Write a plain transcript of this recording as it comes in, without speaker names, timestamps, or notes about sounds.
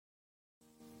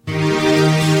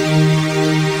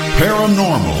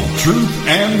Truth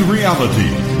and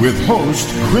Reality with host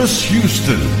Chris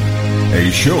Houston. A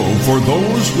show for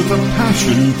those with a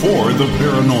passion for the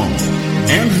paranormal.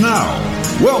 And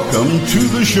now, welcome to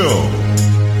the show.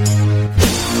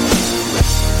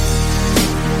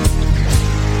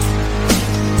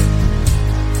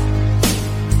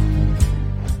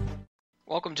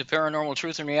 Welcome to Paranormal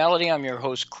Truth and Reality. I'm your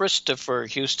host, Christopher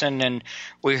Houston, and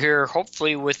we're here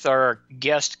hopefully with our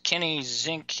guest, Kenny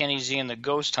Zink, Kenny Z and the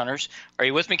Ghost Hunters. Are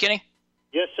you with me, Kenny?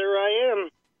 Yes, sir, I am.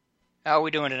 How are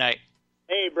we doing tonight?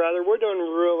 Hey, brother, we're doing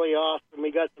really awesome.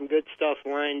 We got some good stuff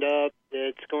lined up.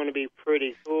 It's going to be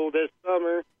pretty cool this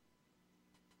summer.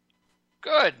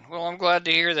 Good. Well, I'm glad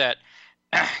to hear that.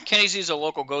 Kenny Z is a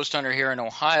local ghost hunter here in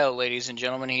Ohio, ladies and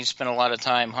gentlemen. He spent a lot of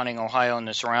time hunting Ohio and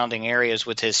the surrounding areas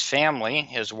with his family,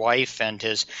 his wife, and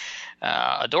his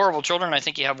adorable children. I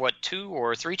think you have, 2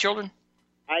 or 3 children?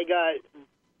 I got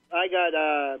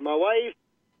my wife,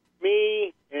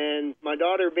 me, and my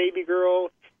daughter, baby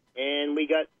girl, and we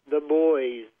got the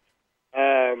boys.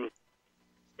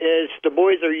 The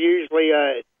boys are usually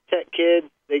tech kids.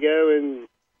 They go and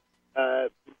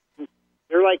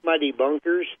they're like my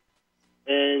debunkers.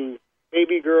 And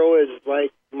baby girl is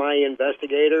like my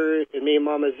investigator, and me and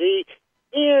Mama Z.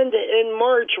 And in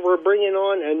March, we're bringing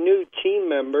on a new team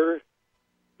member.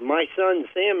 My son,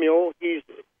 Samuel, he's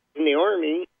in the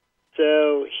Army,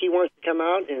 so he wants to come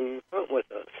out and hunt with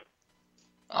us.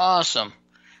 Awesome.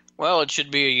 Well, it should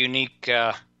be a unique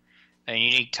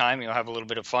time. You'll have a little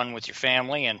bit of fun with your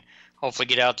family and hopefully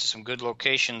get out to some good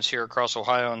locations here across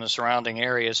Ohio and the surrounding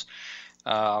areas.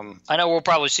 I know we'll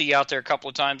probably see you out there a couple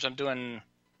of times. I'm doing,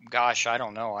 I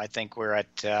don't know. I think we're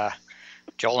at,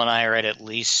 Joel and I are at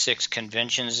least 6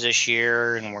 conventions this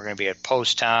year, and we're going to be at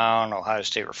Post Town, Ohio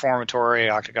State Reformatory,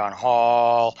 Octagon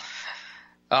Hall.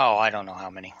 Oh, I don't know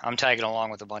how many. I'm tagging along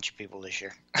with a bunch of people this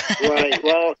year. Right.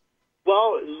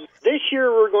 Well, this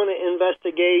year we're going to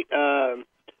investigate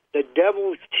the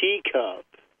Devil's Teacup.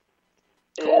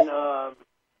 Cool. And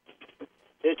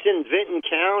it's in Vinton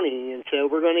County, and so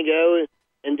we're going to go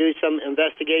and do some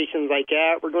investigations like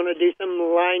that. We're going to do some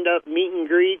lined-up meet and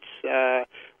greets.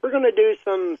 We're going to do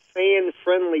some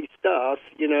fan-friendly stuff.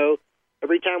 You know,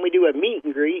 every time we do a meet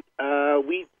and greet,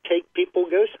 we take people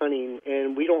ghost hunting,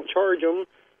 and we don't charge them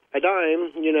a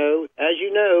dime. You know, as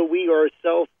you know, we are a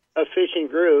self-efficient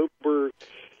group.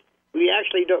 We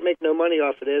actually don't make no money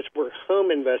off of this. We're home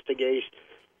investigators,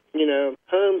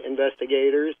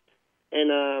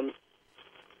 and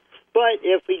but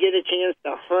if we get a chance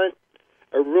to hunt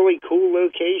a really cool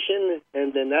location,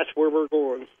 and then that's where we're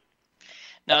going.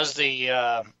 Now,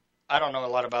 I don't know a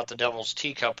lot about the Devil's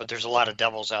Teacup, but there's a lot of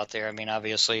devils out there. I mean,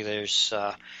 obviously, there's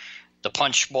the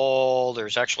Punch Bowl.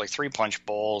 There's actually 3 Punch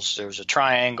Bowls. There's a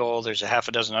Triangle. There's a half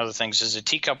a dozen other things. Is the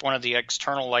Teacup one of the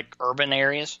external, urban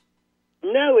areas?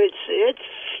 No, it's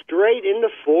straight in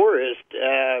the forest.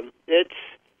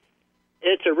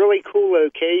 It's a really cool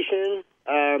location.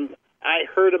 I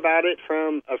heard about it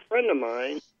from a friend of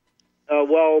mine.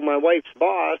 My wife's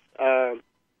boss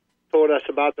told us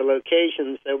about the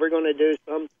location, so we're going to do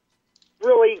some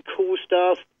really cool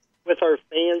stuff with our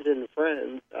fans and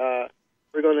friends.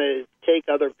 We're going to take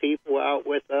other people out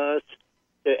with us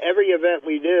to every event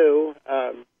we do.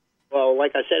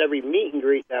 Like I said, every meet and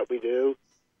greet that we do,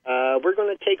 we're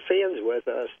going to take fans with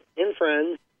us and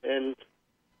friends, and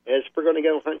as we're going to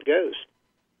go hunt ghosts.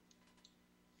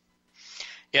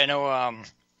 Yeah, no,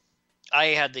 I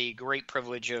had the great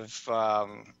privilege of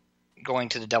going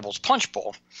to the Devil's Punch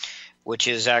Bowl, which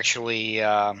is actually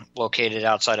located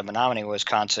outside of Menominee,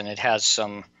 Wisconsin. It has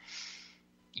some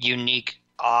unique,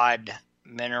 odd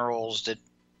minerals that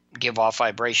give off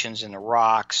vibrations in the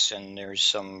rocks, and there's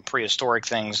some prehistoric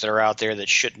things that are out there that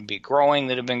shouldn't be growing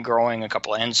that have been growing, a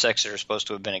couple of insects that are supposed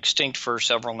to have been extinct for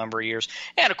several number of years,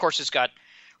 and of course it's got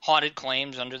haunted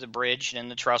claims under the bridge and in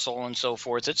the trestle and so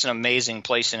forth. It's an amazing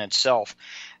place in itself.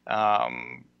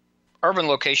 Urban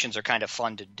locations are kind of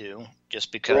fun to do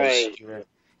just because right.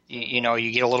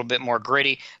 you get a little bit more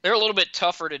gritty. They're a little bit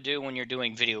tougher to do when you're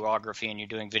doing videography and you're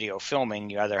doing video filming.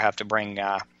 You either have to bring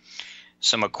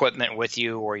some equipment with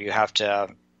you, or you have to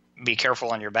be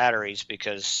careful on your batteries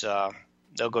because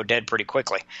they'll go dead pretty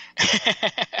quickly.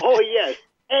 Oh, yes.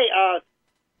 Hey,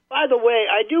 by the way,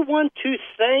 I do want to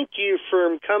thank you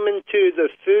for coming to the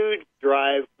food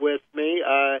drive with me.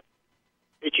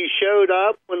 That you showed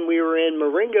up when we were in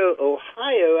Marengo,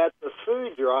 Ohio at the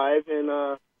food drive, and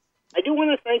I do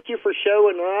want to thank you for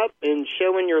showing up and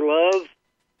showing your love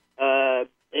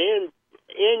and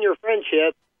your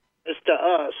friendship as to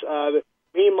us.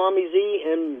 Me and Mommy Z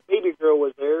and baby girl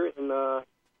was there,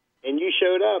 and you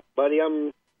showed up, buddy.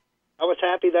 I was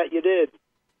happy that you did.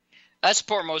 I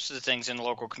support most of the things in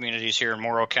local communities here in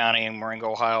Morrow County and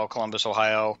Marengo, Ohio, Columbus,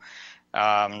 Ohio.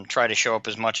 Try to show up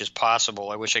as much as possible.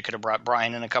 I wish I could have brought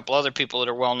Brian and a couple other people that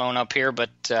are well known up here, but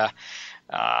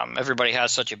everybody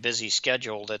has such a busy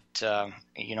schedule that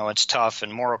it's tough.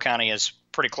 And Morrow County is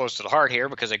pretty close to the heart here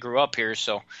because I grew up here,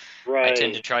 so Right. I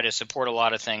tend to try to support a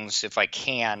lot of things if I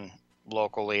can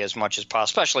locally as much as possible,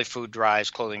 especially food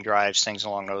drives, clothing drives, things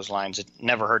along those lines. It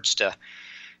never hurts to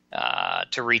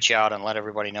reach out and let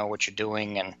everybody know what you're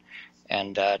doing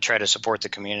and try to support the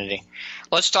community.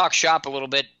 Let's talk shop a little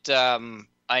bit.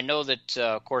 I know that,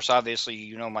 of course, obviously,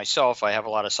 you know myself, I have a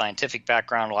lot of scientific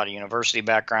background, a lot of university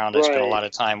background. I spent a Right. lot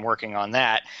of time working on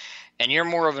that. And you're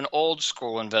more of an old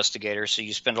school investigator, so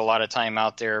you spend a lot of time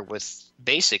out there with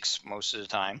basics most of the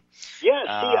time. Yeah,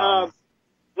 see,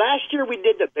 last year we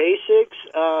did the basics,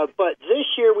 but this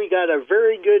year we got a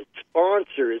very good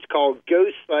sponsor. It's called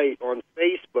Ghost Sight on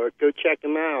Facebook. Go check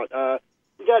them out.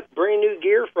 We got brand new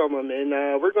gear from them,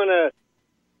 and we're going to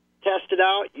test it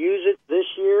out, use it this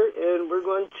year, and we're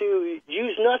going to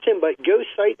use nothing but Ghost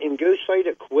Sight and Ghost Sight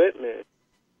equipment.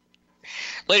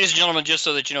 Ladies and gentlemen, just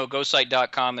so that you know,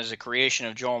 GhostSight.com is a creation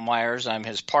of Joel Myers. I'm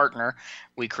his partner.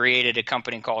 We created a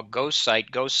company called Ghost Sight.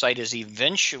 Ghost Sight is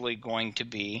eventually going to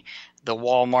be the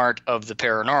Walmart of the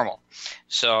paranormal.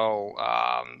 So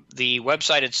the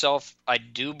website itself, I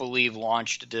do believe,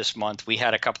 launched this month. We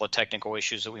had a couple of technical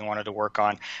issues that we wanted to work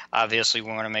on. Obviously,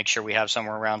 we want to make sure we have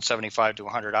somewhere around 75 to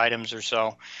 100 items or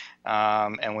so,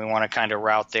 and we want to kind of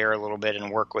route there a little bit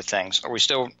and work with things. Are we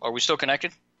still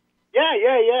connected?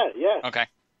 Yeah. Okay.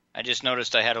 I just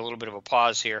noticed I had a little bit of a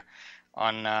pause here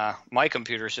on my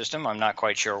computer system. I'm not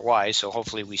quite sure why, so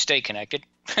hopefully we stay connected.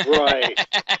 Right.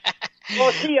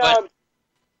 Well, see, I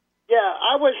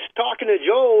was talking to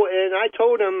Joel, and I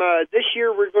told him this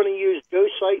year we're going to use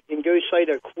Ghost Sight and Ghost Sight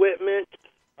equipment.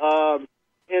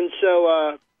 And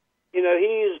so,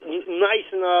 he's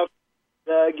nice enough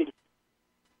to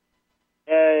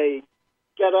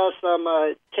get us some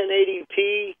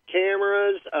 1080p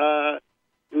cameras.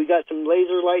 We got some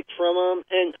laser lights from them,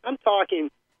 and I'm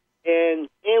talking, and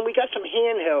we got some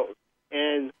handhelds.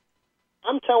 And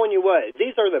I'm telling you what,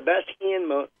 these are the best hand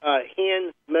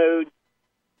mode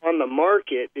on the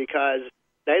market because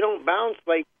they don't bounce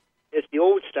like it's the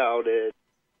old style did.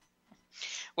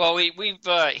 Well,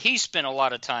 he spent a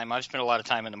lot of time. I've spent a lot of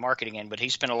time in the marketing end, but he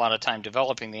spent a lot of time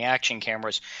developing the action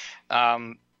cameras.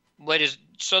 Ladies,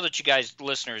 so that you guys,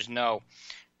 listeners, know,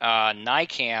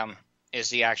 Nikam is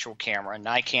the actual camera.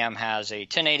 Nikam has a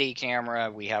 1080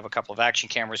 camera. We have a couple of action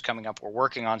cameras coming up. We're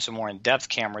working on some more in-depth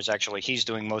cameras. Actually, he's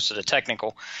doing most of the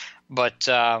technical. But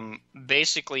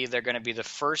basically, they're going to be the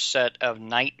first set of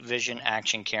night vision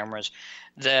action cameras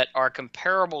that are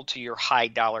comparable to your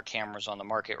high-dollar cameras on the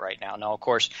market right now. Now, of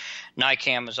course,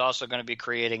 Nikam is also going to be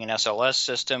creating an SLS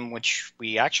system, which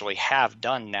we actually have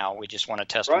done now. We just want to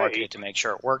test market it to make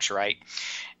sure it works right.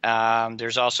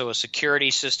 There's also a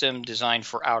security system designed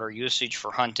for outer usage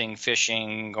for hunting,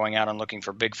 fishing, going out and looking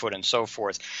for Bigfoot, and so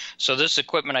forth. So this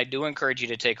equipment I do encourage you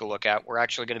to take a look at. We're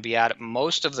actually going to be at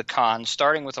most of the cons,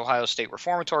 starting with Ohio State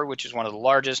Reformatory, which is one of the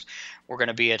largest. We're going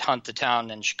to be at Hunt the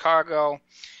Town in Chicago.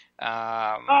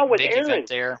 With big Aaron. Event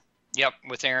there. Yep,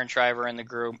 with Aaron Shriver and the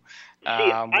group. See,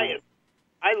 I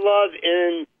love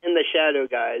in the Shadow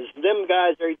guys. Them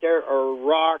guys right there are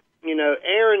rock.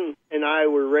 Aaron and I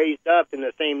were raised up in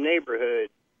the same neighborhood.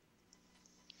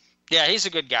 Yeah, he's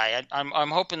a good guy. I'm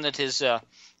hoping that his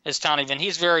town event.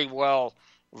 He's very well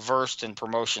versed in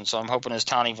promotion, so I'm hoping his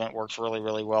town event works really,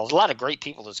 really well. There's a lot of great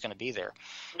people that's going to be there.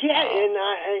 Yeah, and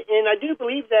I do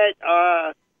believe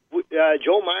that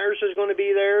Joel Myers is going to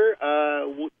be there.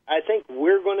 I think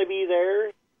we're going to be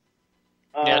there.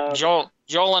 Yeah,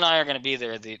 Joel and I are going to be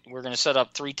there. We're going to set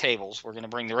up 3 tables. We're going to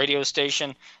bring the radio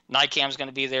station. Nikam's going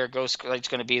to be there. Ghost Light's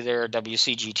going to be there.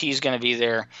 WCGT is going to be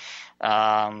there.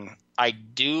 I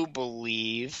do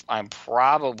believe I'm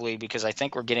probably, because I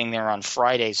think we're getting there on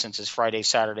Friday, since it's Friday,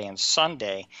 Saturday, and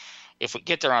Sunday. If we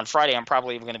get there on Friday, I'm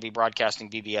probably going to be broadcasting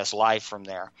BBS live from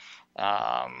there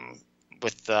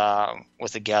with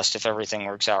a guest if everything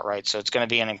works out right. So it's going to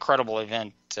be an incredible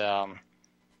event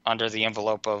under the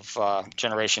envelope of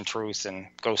Generation Truth and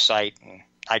Ghost Sight and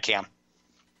ICAM.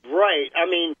 Right. I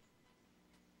mean,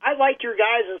 I like your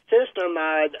guys' system.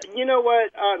 You know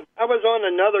what? I was on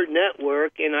another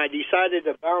network, and I decided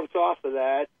to bounce off of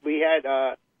that. We had,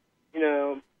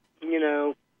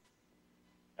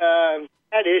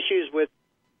 had issues with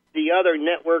the other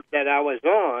network that I was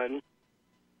on.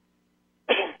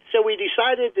 So we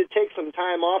decided to take some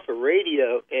time off of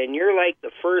radio, and you're like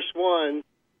the first one.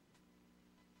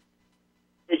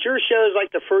 Your show's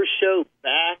like the first show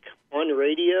back on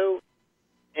radio,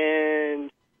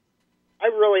 and I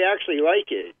really actually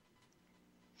like it.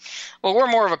 Well, we're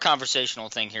more of a conversational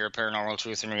thing here at Paranormal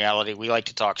Truth and Reality. We like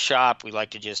to talk shop. We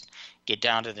like to just get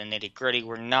down to the nitty-gritty.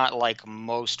 We're not like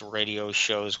most radio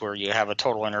shows where you have a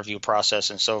total interview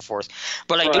process and so forth.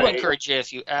 But I do encourage you,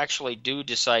 if you actually do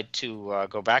decide to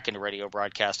go back into radio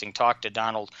broadcasting, talk to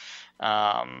Donald.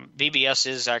 BBS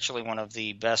is actually one of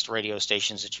the best radio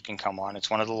stations that you can come on. It's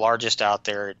one of the largest out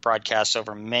there. It broadcasts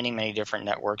over many, many different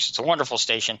networks. It's a wonderful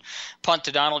station. Punt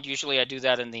to Donald. Usually I do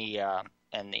that in the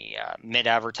mid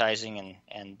advertising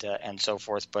and so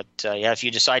forth. But yeah, if you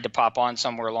decide to pop on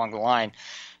somewhere along the line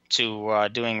to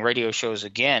doing radio shows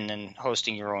again and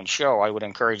hosting your own show, I would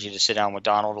encourage you to sit down with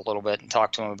Donald a little bit and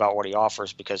talk to him about what he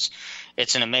offers, because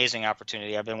it's an amazing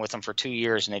opportunity. I've been with him for 2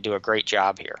 years and they do a great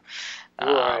job here.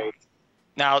 Right.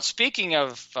 Now, speaking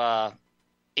of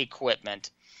equipment,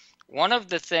 one of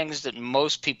the things that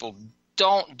most people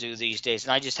don't do these days,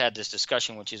 and I just had this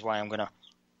discussion, which is why I'm going to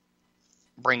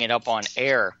bring it up on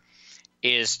air,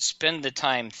 is spend the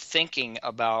time thinking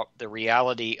about the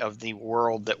reality of the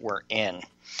world that we're in.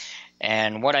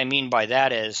 And what I mean by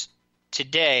that is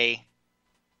today,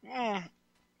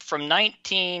 from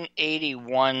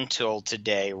 1981 till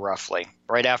today, roughly,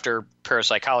 right after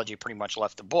parapsychology pretty much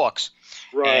left the books,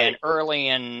 and early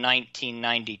in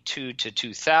 1992 to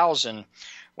 2000,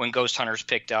 when ghost hunters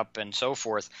picked up and so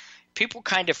forth, people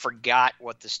kind of forgot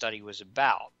what the study was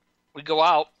about. We go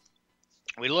out,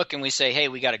 we look and we say, hey,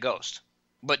 we got a ghost.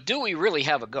 But do we really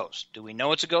have a ghost? Do we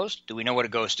know it's a ghost? Do we know what a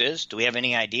ghost is? Do we have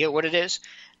any idea what it is?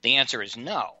 The answer is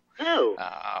no. No.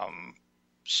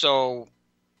 So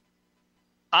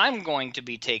I'm going to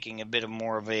be taking a bit of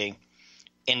more of a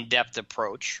in-depth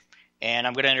approach, and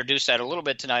I'm going to introduce that a little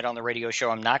bit tonight on the radio show.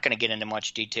 I'm not going to get into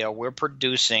much detail.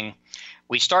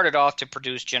 We started off to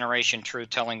produce Generation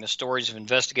Truth, telling the stories of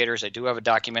investigators. I do have a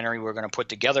documentary we're going to put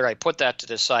together. I put that to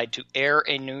the side to air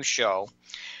a new show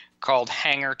called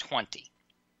Hangar 20.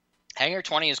 Hangar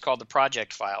 20 is called the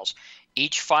Project Files.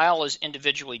 Each file is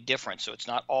individually different, so it's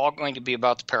not all going to be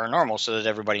about the paranormal, so that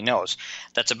everybody knows.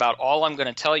 That's about all I'm going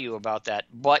to tell you about that,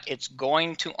 but it's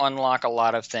going to unlock a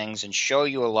lot of things and show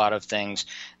you a lot of things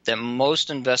that most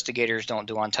investigators don't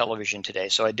do on television today.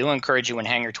 So I do encourage you, when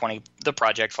Hangar 20, the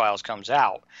Project Files, comes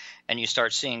out, and you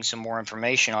start seeing some more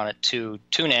information on it, to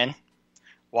tune in,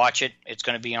 watch it. It's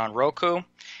going to be on Roku.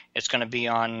 It's going to be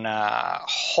on,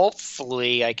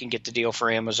 hopefully I can get the deal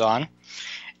for Amazon.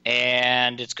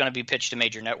 And it's going to be pitched to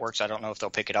major networks. I don't know if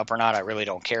they'll pick it up or not. I really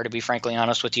don't care, to be frankly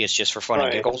honest with you. It's just for fun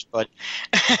and giggles. But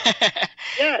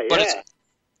it's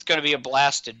going to be a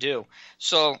blast to do.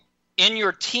 So in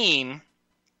your team,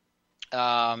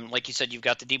 like you said, you've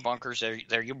got the debunkers.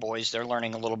 They're your boys. They're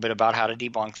learning a little bit about how to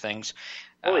debunk things.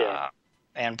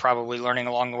 And probably learning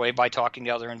along the way by talking to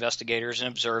other investigators and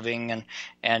observing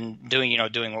and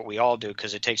doing what we all do,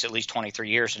 because it takes at least 23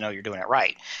 years to know you're doing it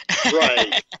right.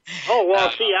 Right. Oh,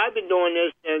 well, see, I've been doing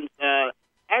this since,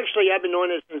 I've been doing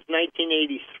this since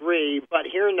 1983, but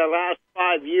here in the last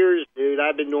 5 years, dude,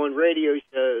 I've been doing radio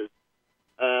shows.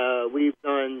 We've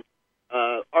done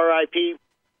RIP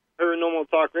Paranormal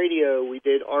Talk Radio. We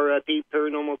did RIP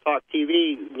Paranormal Talk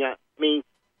TV. Yeah, I mean,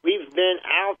 we've been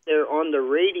out there on the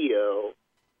radio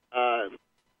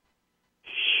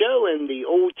showing the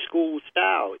old school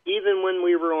style. Even when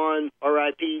we were on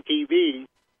RIP TV,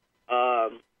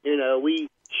 we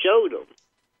showed them.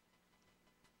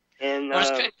 And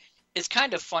it's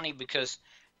kind of funny because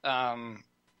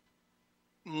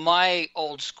my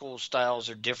old school styles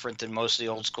are different than most of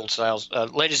the old school styles.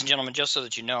 Ladies and gentlemen, just so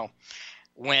that you know,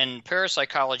 when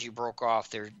parapsychology broke off,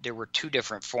 there were two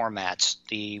different formats.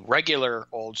 The regular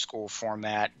old school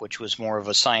format, which was more of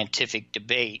a scientific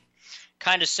debate,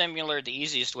 kind of similar. The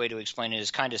easiest way to explain it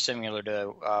is kind of similar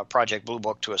to Project Blue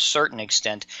Book to a certain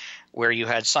extent, where you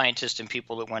had scientists and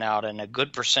people that went out, and a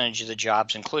good percentage of the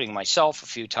jobs, including myself a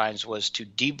few times, was to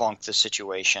debunk the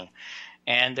situation.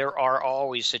 And there are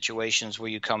always situations where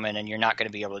you come in and you're not going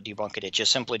to be able to debunk it. It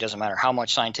just simply doesn't matter how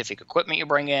much scientific equipment you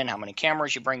bring in, how many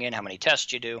cameras you bring in, how many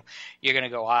tests you do. You're going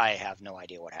to go, I have no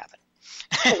idea what happened.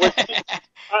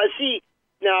 See,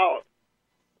 now,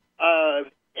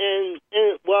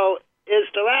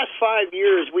 it's the last 5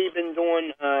 years we've been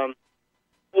doing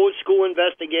old school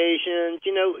investigations.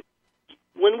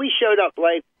 When we showed up,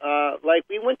 like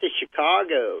we went to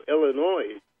Chicago,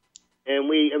 Illinois, and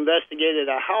we investigated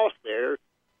a house there.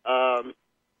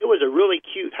 It was a really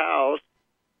cute house,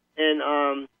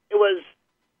 and it was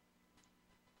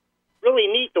really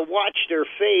neat to watch their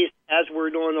face as we're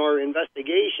doing our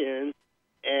investigation,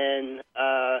 and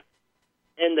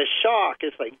the shock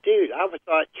is like, dude, I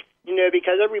thought,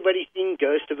 because everybody's seen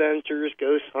ghost adventures,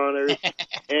 ghost hunters,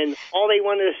 and all they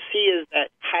want to see is that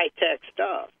high-tech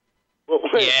stuff.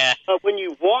 But when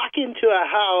you walk into a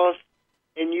house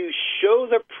and you show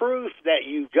the proof that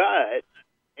you got,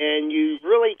 and you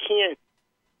really can't,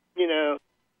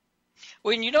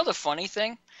 Well, and you know the funny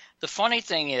thing? The funny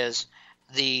thing is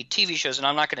the TV shows, and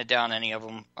I'm not going to down any of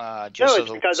them. No, it's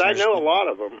because I know a lot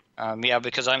of them. Yeah,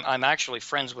 because I'm actually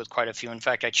friends with quite a few. In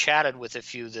fact, I chatted with a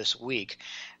few this week.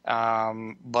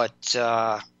 But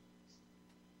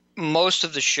most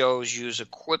of the shows use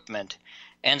equipment,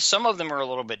 and some of them are a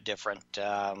little bit different.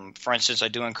 For instance, I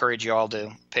do encourage you all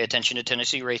to pay attention to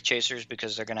Tennessee Wraith Chasers,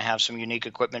 because they're going to have some unique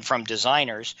equipment from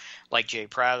designers like Jay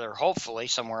Prather, hopefully,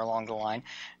 somewhere along the line,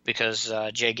 because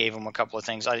Jay gave them a couple of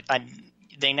things.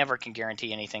 They never can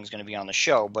guarantee anything's going to be on the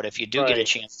show, but if you do get a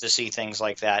chance to see things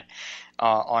like that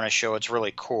on a show, it's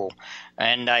really cool.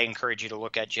 And I encourage you to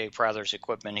look at Jay Prather's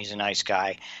equipment. He's a nice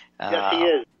guy. Yes, he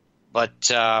is.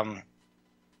 But all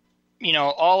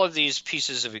of these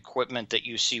pieces of equipment that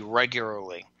you see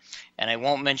regularly, and I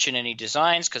won't mention any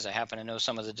designs because I happen to know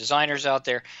some of the designers out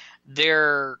there,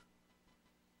 their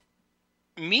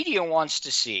media wants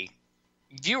to see,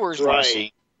 viewers want to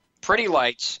see pretty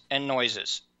lights and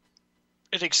noises.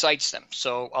 It excites them.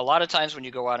 So a lot of times when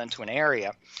you go out into an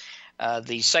area,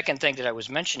 the second thing that I was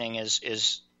mentioning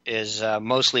is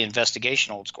mostly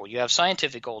investigation old school. You have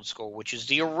scientific old school, which is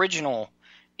the original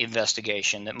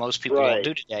investigation that most people don't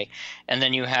do today, and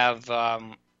then you have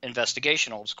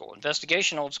investigation old school.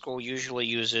 Investigation old school usually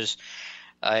uses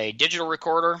a digital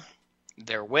recorder,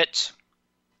 their wits,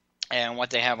 and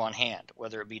what they have on hand,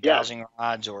 whether it be dowsing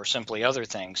rods or simply other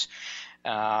things.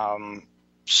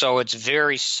 So it's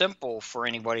very simple for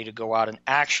anybody to go out and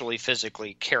actually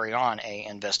physically carry on a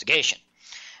investigation.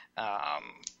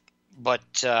 But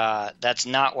that's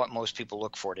not what most people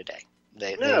look for today.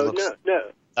 They look for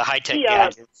the high-tech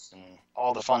gadgets and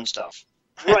all the fun stuff.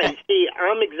 Right. See,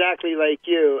 I'm exactly like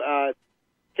you.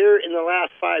 Here in the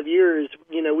last 5 years,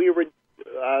 we were,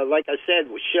 like I said,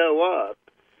 we show up.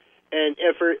 And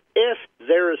if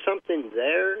there is something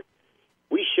there,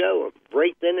 we show them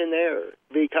right then and there,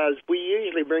 because we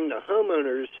usually bring the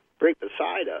homeowners right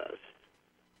beside us.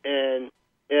 And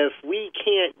if we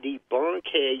can't debunk,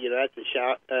 hey, that's a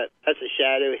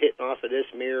shadow hitting off of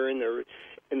this mirror, and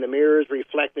the mirror is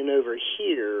reflecting over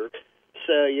here,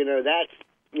 so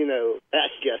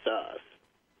that's just us.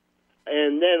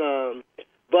 And then,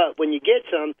 but when you get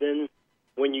something,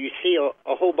 when you see a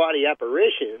whole body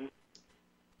apparition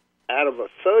out of a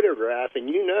photograph,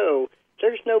 and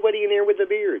there's nobody in there with a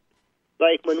beard.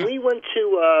 Like when we went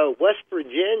to West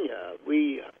Virginia,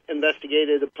 we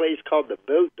investigated a place called the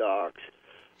Boat Docks.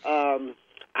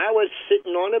 I was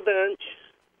sitting on a bench,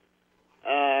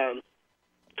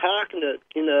 talking to,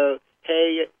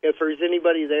 hey, if there's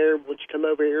anybody there, would you come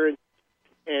over here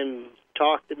and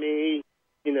talk to me,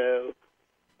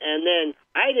 And then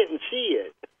I didn't see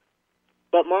it,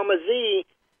 but Mama Z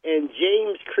and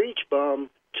James Creechbaum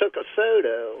took a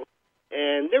photo,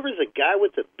 and there was a guy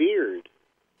with a beard.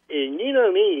 And you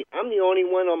know me, I'm the only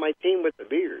one on my team with a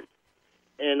beard.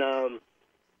 And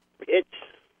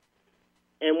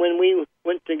and when we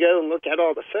went to go and look at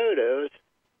all the photos,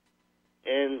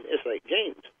 and it's like,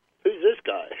 James, who's this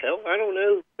guy? Hell, I don't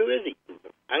know. Who is he?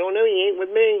 I don't know. He ain't with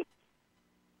me.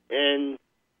 And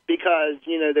because,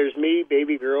 there's me,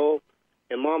 baby girl,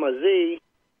 and Mama Z,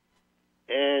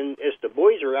 and as the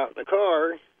boys are out in the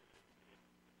car,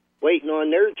 waiting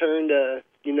on their turn to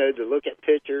look at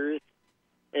pictures.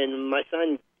 And my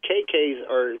son KK's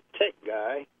our tech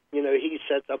guy. He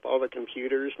sets up all the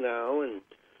computers now, and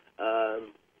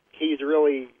he's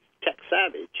really tech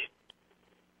savage.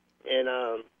 And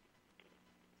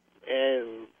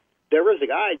there was a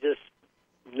guy just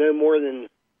no more than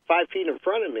 5 feet in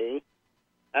front of me,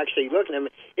 actually looking at me.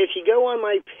 If you go on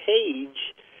my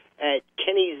page at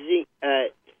Kenny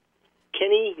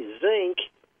Zink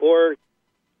or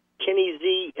Kenny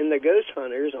Z and the Ghost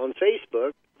Hunters on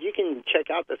Facebook, you can check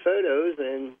out the photos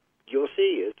and you'll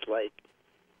see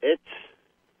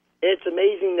it's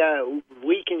amazing that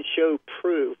we can show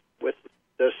proof with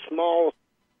the small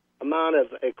amount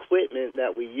of equipment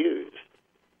that we use.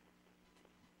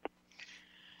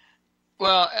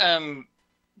 Well,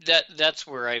 that's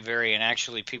where I vary, and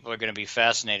actually people are going to be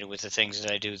fascinated with the things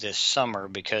that I do this summer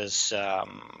because,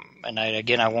 and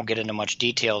I won't get into much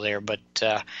detail there, but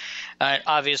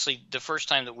obviously the first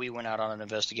time that we went out on an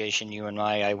investigation, you and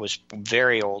I was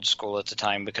very old school at the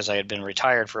time because I had been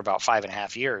retired for about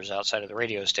 5.5 years outside of the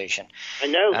radio station. I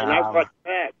know, and I brought it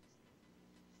back.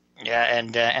 Yeah,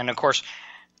 and of course,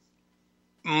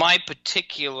 my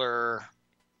particular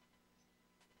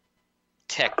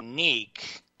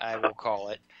technique, I will call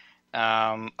it,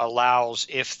 allows,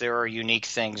 if there are unique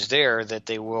things there, that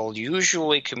they will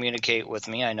usually communicate with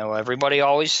me. I know everybody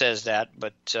always says that,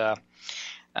 but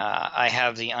I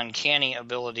have the uncanny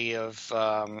ability of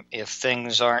if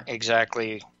things aren't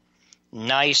exactly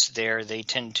nice there, they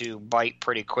tend to bite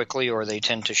pretty quickly, or they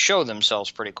tend to show themselves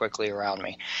pretty quickly around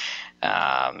me.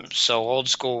 So old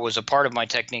school was a part of my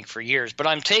technique for years, but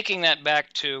I'm taking that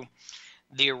back to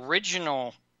the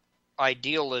original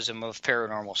idealism of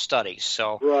paranormal studies.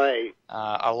 So Right.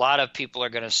 a lot of people are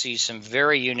going to see some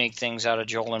very unique things out of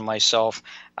Joel and myself.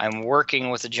 I'm working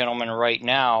with a gentleman right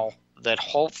now that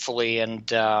hopefully, and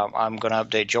I'm going to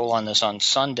update Joel on this on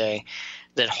Sunday,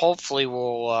 that hopefully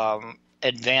will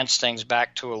advance things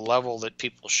back to a level that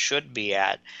people should be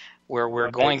at, where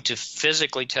we're going to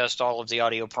physically test all of the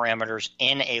audio parameters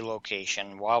in a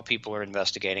location while people are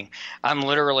investigating. I'm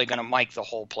literally going to mic the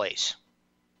whole place.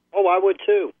 Oh, I would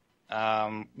too.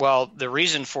 Well, the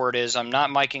reason for it is I'm not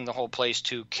miking the whole place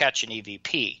to catch an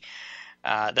EVP.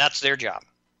 That's their job.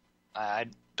 I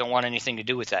don't want anything to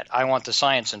do with that. I want the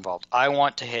science involved. I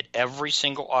want to hit every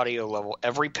single audio level,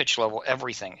 every pitch level,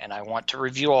 everything, and I want to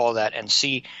review all of that and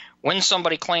see when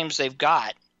somebody claims they've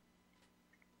got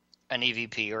an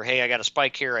EVP, or, hey, I got a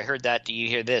spike here, I heard that, do you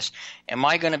hear this? Am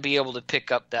I going to be able to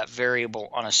pick up that variable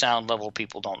on a sound level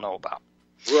people don't know about?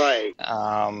 Right.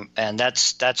 And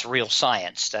that's real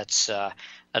science. That's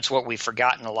what we've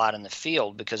forgotten a lot in the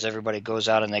field, because everybody goes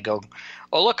out and they go,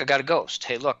 oh, look, I got a ghost.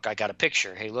 Hey, look, I got a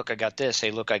picture. Hey, look, I got this.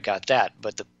 Hey, look, I got that.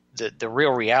 But the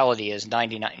real reality is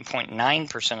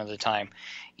 99.9% of the time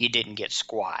you didn't get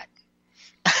squat.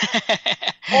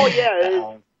 Oh,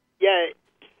 yeah. Yeah.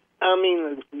 I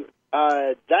mean,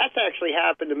 that's actually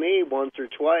happened to me once or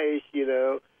twice, you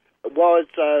know. Well,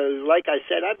 it's like I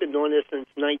said, I've been doing this since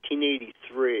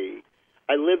 1983.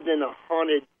 I lived in a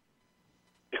haunted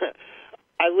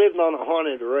I lived on a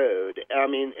haunted road. I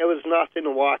mean, it was nothing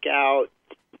to walk out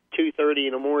 2:30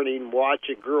 in the morning, watch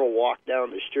a girl walk down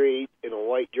the street in a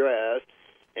white dress.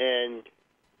 And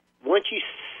once you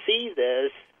see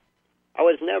this, I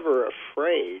was never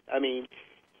afraid. I mean,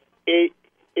 you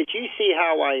see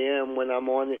how I am when I'm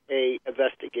on a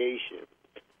investigation.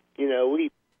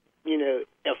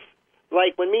 If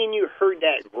like when me and you heard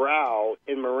that growl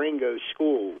in Marengo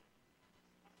school,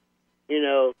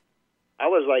 I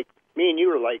was like, me and you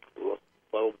were like,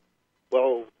 well,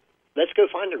 let's go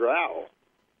find the growl.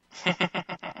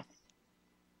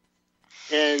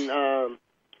 And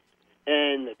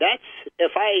that's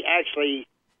if I actually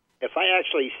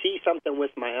see something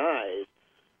with my eyes,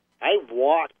 I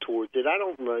walk towards it. I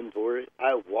don't run for it.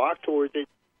 I walk towards it,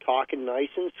 talking nice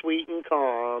and sweet and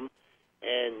calm,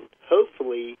 and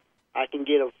hopefully I can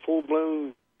get a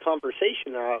full-blown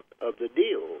conversation out of the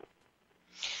deal.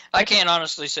 I can't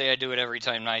honestly say I do it every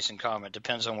time nice and calm. It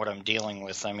depends on what I'm dealing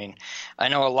with. I mean, I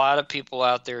know a lot of people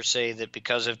out there say that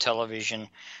because of television,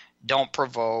 don't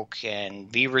provoke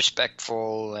and be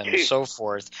respectful and so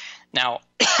forth. Now,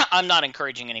 I'm not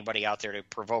encouraging anybody out there to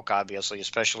provoke, obviously,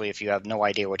 especially if you have no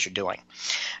idea what you're doing.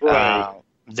 Right.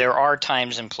 There are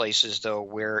times and places, though,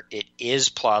 where it is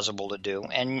plausible to do,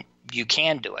 and you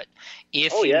can do it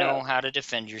if you know how to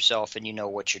defend yourself and you know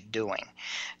what you're doing.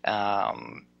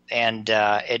 And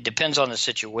it depends on the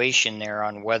situation there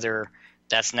on whether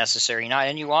that's necessary or not.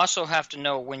 And you also have to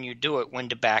know when you do it, when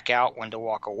to back out, when to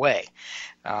walk away.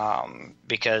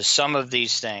 Because some of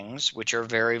these things, which are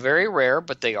very, very rare,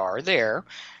 but they are there,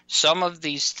 some of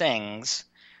these things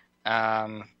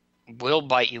will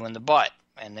bite you in the butt.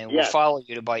 And they will follow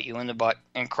you to bite you in the butt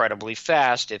incredibly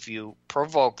fast if you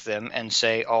provoke them and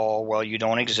say, oh, well, you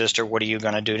don't exist, or what are you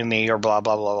going to do to me, or blah,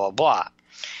 blah, blah, blah, blah.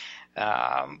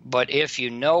 But if you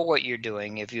know what you're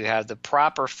doing, if you have the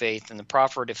proper faith and the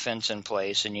proper defense in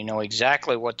place, and you know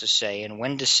exactly what to say and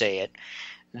when to say it,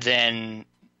 then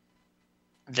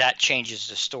that changes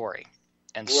the story.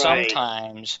 And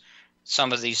sometimes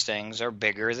some of these things are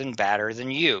bigger than badder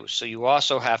than you. So you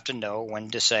also have to know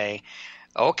when to say,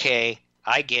 okay,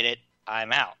 I get it,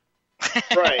 I'm out.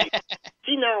 Right.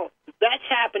 See, now, that's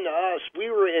happened to us.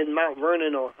 We were in Mount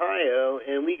Vernon, Ohio,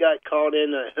 and we got called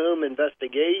in a home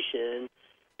investigation.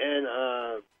 And,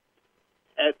 I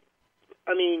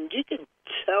mean, you can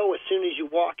tell as soon as you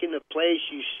walk in the place,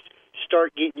 you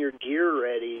start getting your gear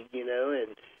ready,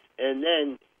 and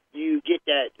then you get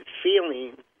that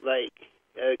feeling like,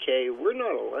 okay, we're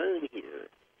not alone here.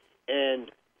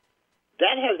 And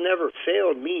that has never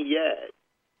failed me yet.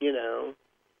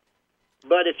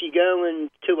 But if you go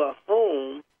into a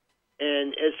home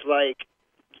and it's like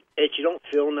you don't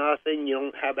feel nothing, you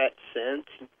don't have that sense,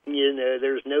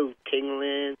 there's no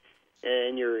tingling,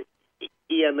 and your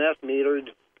EMF meter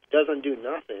doesn't do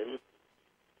nothing,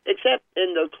 except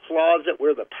in the closet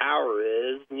where the power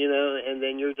is, and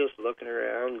then you're just looking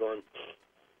around going,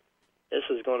 this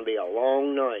is going to be a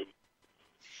long night.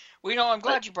 Well, I'm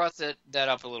glad you brought that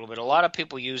up a little bit. A lot of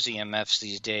people use EMFs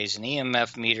these days, and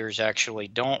EMF meters actually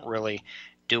don't really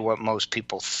do what most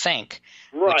people think,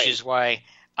 Right. Which is why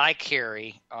I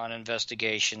carry on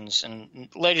investigations. And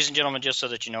ladies and gentlemen, just so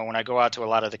that you know, when I go out to a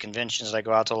lot of the conventions, I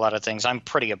go out to a lot of things, I'm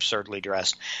pretty absurdly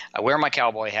dressed. I wear my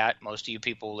cowboy hat. Most of you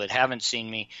people that haven't seen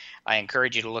me, I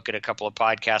encourage you to look at a couple of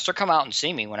podcasts or come out and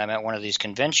see me when I'm at one of these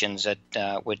conventions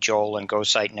with Joel and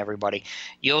Ghost Sight and everybody.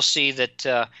 You'll see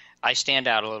that I stand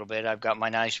out a little bit. I've got my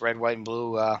nice red, white, and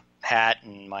blue hat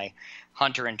and my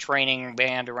hunter and training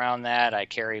band around that. I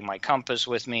carry my compass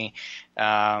with me.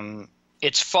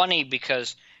 It's funny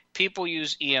because people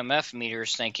use EMF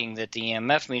meters thinking that the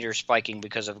EMF meter is spiking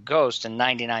because of ghosts, and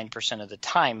 99% of the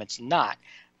time it's not.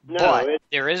 No, but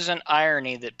there is an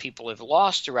irony that people have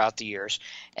lost throughout the years,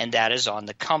 and that is on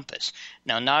the compass.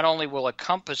 Now, not only will a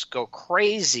compass go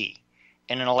crazy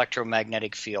in an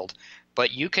electromagnetic field,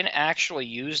 but you can actually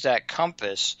use that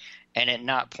compass and it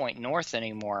not point north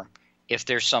anymore if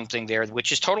there's something there,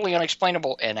 which is totally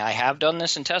unexplainable. And I have done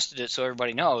this and tested it so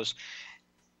everybody knows.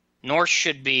 North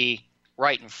should be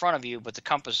right in front of you, but the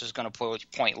compass is going to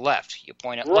point left. You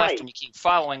point it left and you keep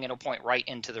following, it'll point right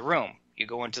into the room. You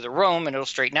go into the room and it'll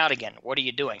straighten out again. What are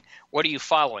you doing? What are you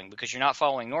following? Because you're not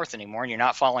following north anymore and you're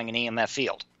not following an EMF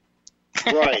field.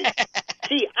 Right.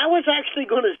 See, I was actually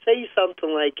going to say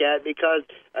something like that because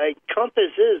a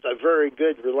compass is a very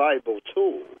good, reliable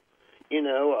tool.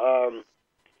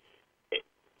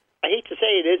 I hate to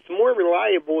say it, it's more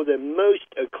reliable than most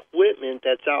equipment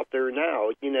that's out there now.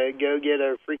 Go get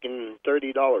a freaking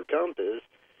 $30 compass,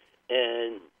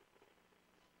 and,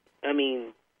 I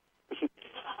mean,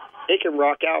 it can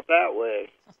rock out that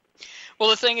way. Well,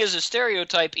 the thing is, a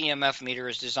stereotype EMF meter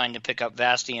is designed to pick up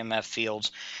vast EMF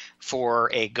fields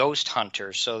for a ghost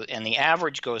hunter. And the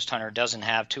average ghost hunter doesn't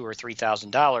have $2,000 or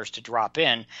 $3,000 to drop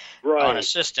in on a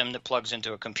system that plugs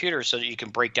into a computer so that you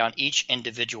can break down each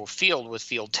individual field with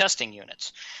field testing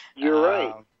units. You're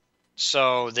right.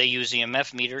 So they use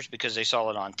EMF meters because they saw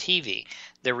it on TV.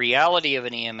 The reality of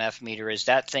an EMF meter is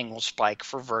that thing will spike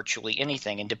for virtually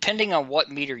anything. And depending on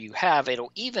what meter you have,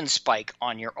 it'll even spike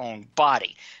on your own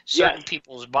body. Certain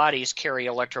people's bodies carry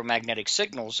electromagnetic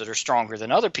signals that are stronger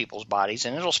than other people's bodies,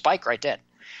 and it'll spike right then.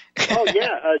 Oh,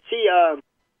 yeah.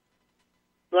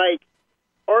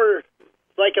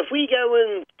 Like if we go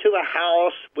into a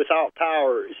house without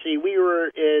power, we were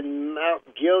in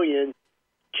Mount Gilead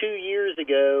 2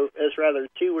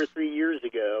 or 3 years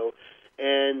ago,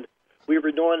 and we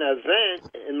were doing an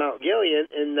event in Mount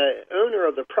Gilead, and the owner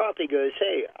of the property goes,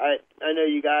 hey, I know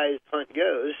you guys hunt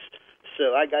ghosts,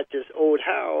 so I got this old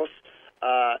house,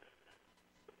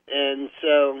 and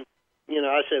so,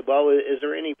 I said, well, is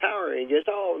there any power? And he goes,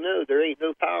 oh, no, there ain't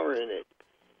no power in it.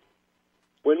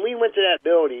 When we went to that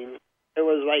building, it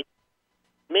was like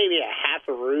maybe a half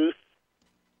a roof,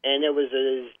 and it was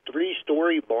a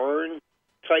 3-story barn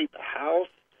type house,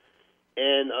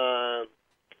 and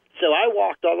so I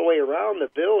walked all the way around the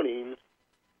building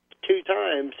 2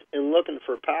 times and looking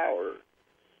for power,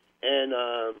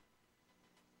 and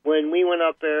when we went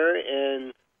up there,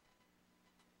 and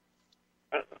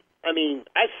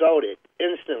I felt it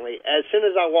instantly. As soon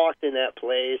as I walked in that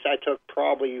place, I took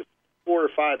probably 4 or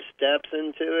 5 steps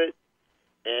into it,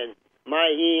 and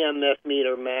my EMF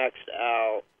meter maxed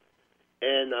out.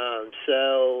 And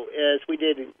so as we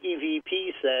did an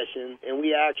EVP session, and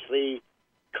we actually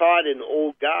caught an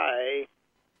old guy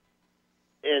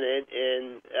in it,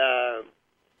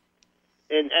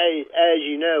 and as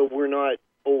you know, we're not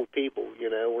old people,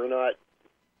 we're not,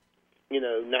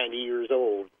 90 years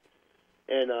old.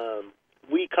 And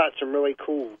we caught some really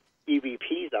cool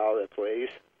EVPs out of the place.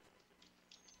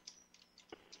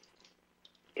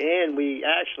 And it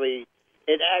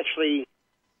actually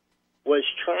was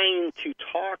trying to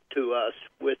talk to us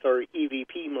with our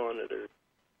EVP monitor,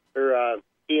 or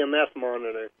EMF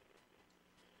monitor.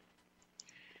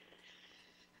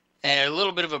 And a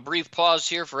little bit of a brief pause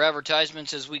here for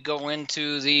advertisements as we go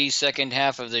into the second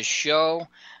half of the show.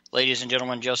 Ladies and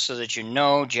gentlemen, just so that you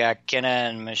know, Jack Kenna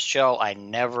and Michelle, I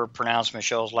never pronounce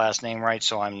Michelle's last name right,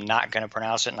 so I'm not going to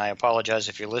pronounce it, and I apologize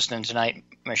if you're listening tonight,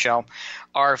 Michelle,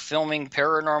 are filming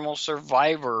Paranormal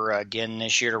Survivor again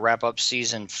this year to wrap up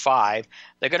Season 5.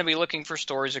 They're going to be looking for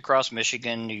stories across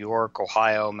Michigan, New York,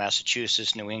 Ohio,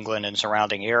 Massachusetts, New England, and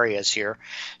surrounding areas here.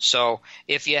 So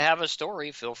if you have a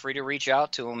story, feel free to reach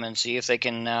out to them and see if they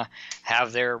can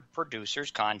have their producers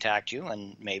contact you,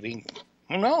 and maybe,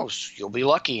 who knows, you'll be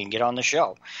lucky and get on the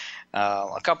show.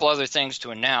 A couple other things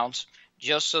to announce.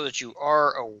 just so that you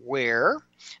are aware,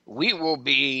 we will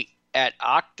be at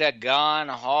Octagon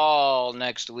Hall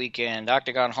next weekend.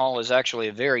 Octagon Hall is actually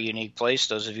a very unique place.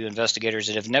 Those of you investigators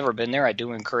that have never been there, I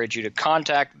do encourage you to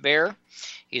contact Bear.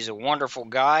 He's a wonderful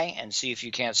guy, and see if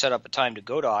you can't set up a time to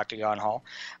go to Octagon Hall.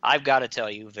 I've got to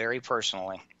tell you very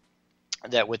personally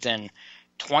that within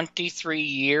 23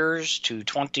 years to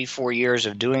 24 years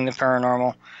of doing the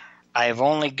paranormal, I have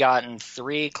only gotten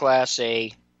 3 Class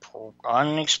A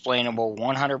unexplainable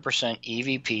 100%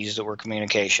 EVPs that were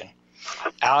communication.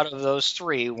 Out of those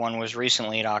 3, one was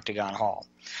recently at Octagon Hall.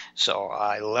 So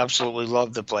I absolutely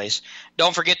love the place.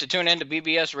 Don't forget to tune in to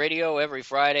BBS Radio every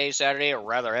Friday, Saturday, or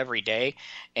rather every day.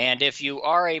 And if you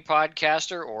are a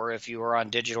podcaster or if you are on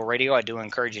digital radio, I do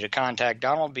encourage you to contact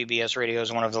Donald. BBS Radio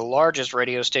is one of the largest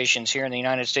radio stations here in the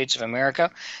United States of America.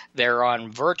 They're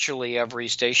on virtually every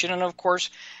station. And, of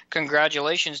course,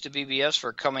 congratulations to BBS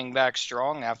for coming back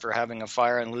strong after having a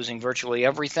fire and losing virtually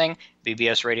everything.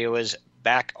 BBS Radio is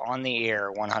back on the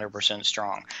air, 100%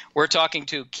 strong. We're talking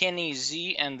to Kenny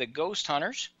Z and the Ghost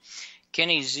Hunters.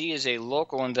 Kenny Z is a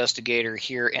local investigator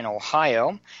here in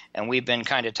Ohio, and we've been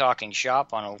kind of talking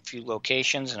shop on a few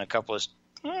locations and a couple of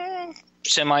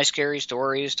semi-scary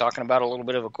stories, talking about a little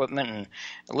bit of equipment and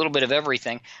a little bit of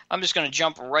everything. I'm just going to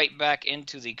jump right back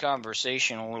into the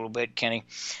conversation a little bit, Kenny.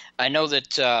 I know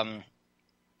that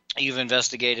you've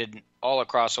investigated all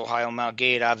across Ohio. Mount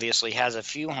Gate obviously has a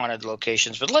few haunted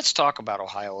locations, but let's talk about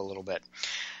Ohio a little bit.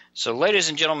 So, ladies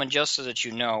and gentlemen, just so that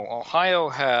you know, Ohio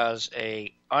has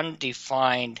a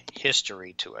undefined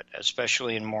history to it,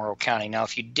 especially in Morrow County. Now,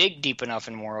 if you dig deep enough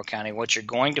in Morrow County, what you're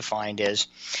going to find is,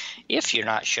 if you're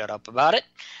not shut up about it,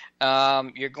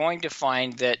 you're going to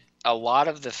find that a lot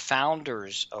of the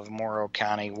founders of Morrow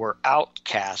County were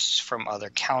outcasts from other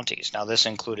counties. Now, this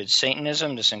included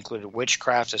Satanism, this included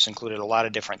witchcraft, this included a lot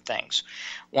of different things.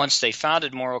 Once they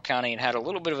founded Morrow County, it had a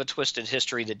little bit of a twisted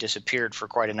history that disappeared for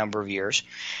quite a number of years.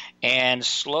 And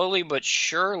slowly but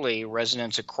surely,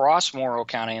 residents across Morrow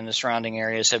County and the surrounding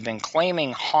areas have been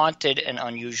claiming haunted and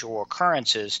unusual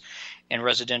occurrences in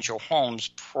residential homes,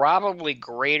 probably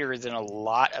greater than a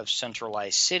lot of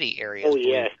centralized city areas. Oh,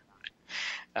 yeah.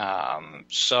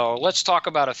 So let's talk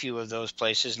about a few of those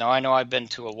places. Now, I know I've been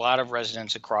to a lot of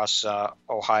residents across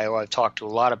Ohio. I've talked to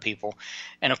a lot of people.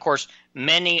 And, of course,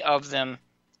 many of them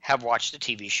have watched the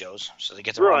TV shows, so they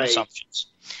get the wrong assumptions.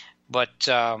 But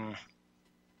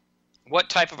what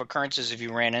type of occurrences have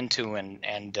you ran into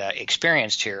and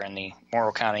experienced here in the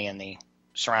Morrow County and the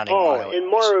surrounding Ohio areas? In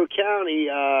Morrow County,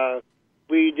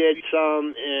 we did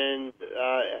some in,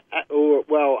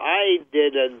 I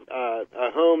did a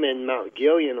home in Mount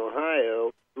Gilead,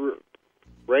 Ohio,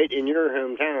 right in your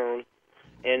hometown,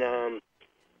 and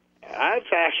I've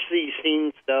actually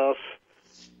seen stuff.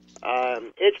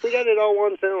 We got it all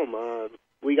on film.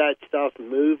 We got stuff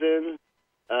moving.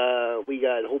 We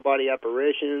got whole body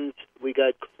apparitions. We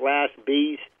got Class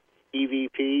B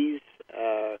EVPs.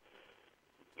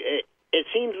 It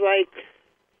seems like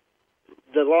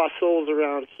the lost souls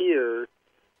around here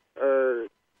are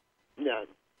now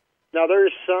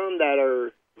there's some that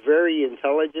are very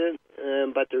intelligent,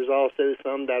 but there's also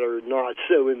some that are not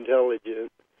so intelligent.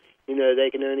 You know, they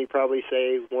can only probably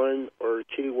say 1 or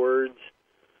 2 words,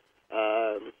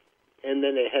 and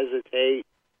then they hesitate,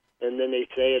 and then they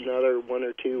say another 1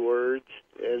 or 2 words,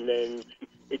 and then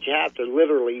you have to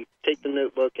literally take the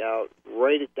notebook out,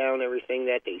 write it down, everything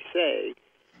that they say,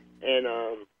 and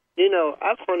you know,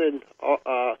 I've hunted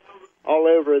all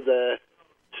over the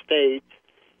states.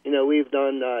 You know, we've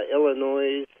done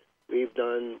Illinois, we've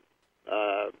done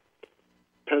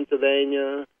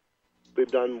Pennsylvania,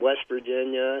 we've done West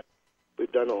Virginia,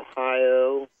 we've done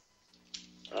Ohio,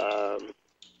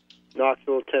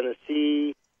 Knoxville,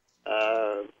 Tennessee.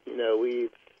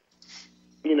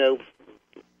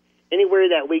 Anywhere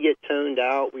that we get toned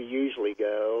out, we usually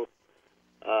go.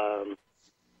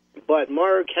 But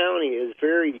Morrow County is a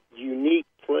very unique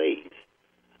place.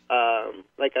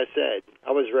 Like I said,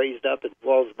 I was raised up in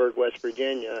Wallsburg, West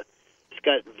Virginia. It's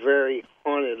got very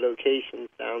haunted locations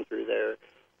down through there.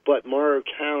 But Morrow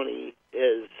County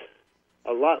is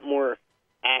a lot more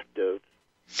active.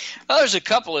 Well, there's a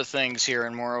couple of things here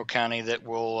in Morrow County that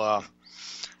will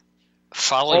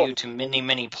follow you to many,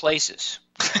 many places.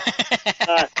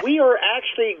 We are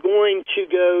actually going to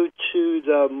go to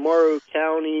the Morrow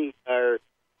County or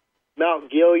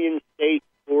Mount Gilead State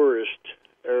Forest,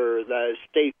 or the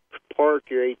state park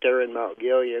right there in Mount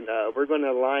Gilead. We're going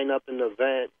to line up an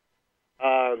event.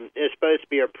 It's supposed to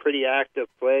be a pretty active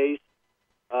place.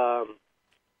 But,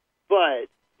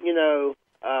 and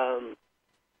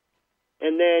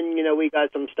then, we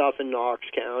got some stuff in Knox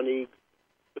County,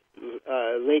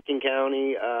 Lincoln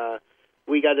County.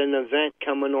 we got an event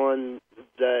coming on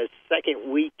the second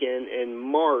weekend in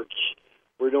March.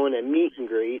 We're doing a meet and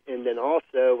greet, and then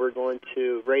also we're going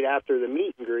to, right after the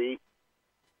meet and greet,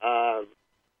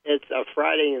 it's a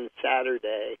Friday and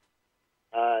Saturday.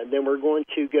 Then we're going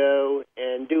to go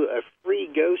and do a free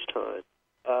ghost hunt.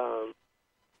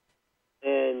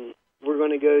 And we're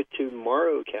going to go to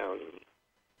Morrow County,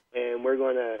 and we're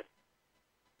going to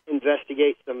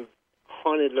investigate some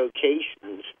haunted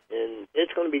locations, and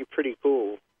it's going to be pretty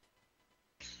cool.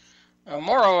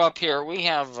 Morrow up here, we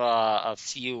have a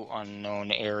few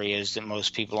unknown areas that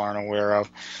most people aren't aware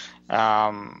of.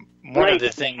 One of the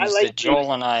things that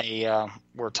Joel and I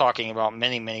were talking about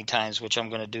many, many times, which I'm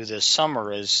going to do this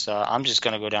summer, is I'm just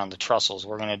going to go down the Trussels.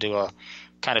 We're going to do a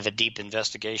kind of a deep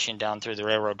investigation down through the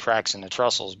railroad tracks and the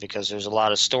Trussels, because there's a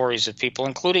lot of stories of people,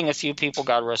 including a few people,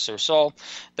 God rest their soul,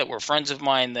 that were friends of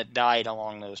mine that died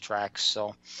along those tracks.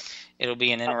 So it'll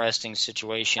be an interesting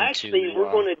situation. Actually,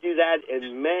 we're going to do that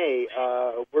in May.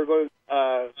 We're going,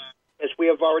 as we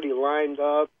have already lined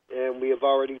up, and we have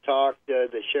already talked to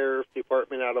the sheriff's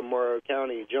department out of Morrow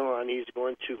County, John. He's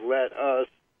going to let us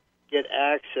get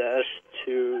access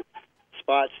to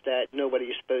spots that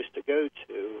nobody's supposed to go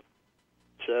to.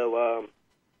 So,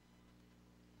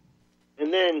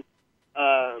 and then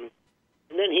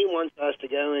he wants us to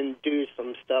go and do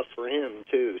some stuff for him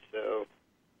too. So,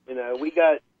 we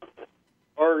got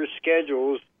our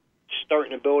schedules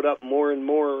starting to build up more and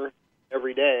more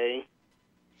every day.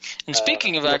 And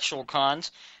speaking of actual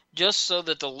cons, just so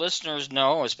that the listeners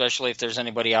know, especially if there's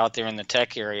anybody out there in the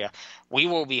tech area, we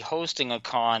will be hosting a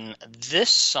con this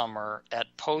summer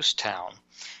at Post Town.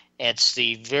 It's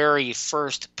the very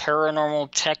first paranormal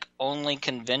tech-only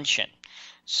convention.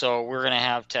 So we're going to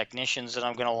have technicians that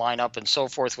I'm going to line up and so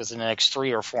forth within the next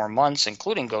 3 or 4 months,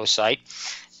 including GhostSight,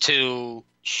 to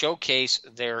showcase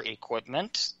their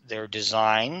equipment, their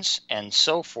designs, and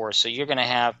so forth. So you're going to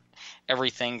have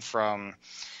everything from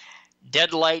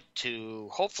Deadlight to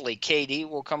hopefully KD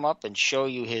will come up and show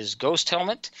you his ghost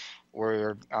helmet.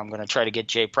 I'm going to try to get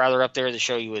Jay Prather up there to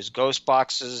show you his ghost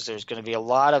boxes. There's going to be a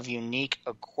lot of unique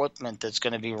equipment that's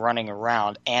going to be running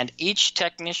around, and each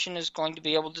technician is going to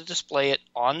be able to display it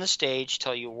on the stage,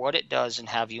 tell you what it does, and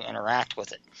have you interact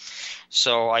with it.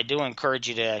 So I do encourage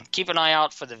you to keep an eye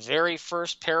out for the very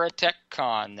first Paratech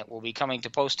Con that will be coming to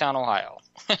Post Town, Ohio.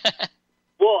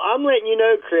 Well, I'm letting you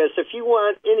know, Chris, if you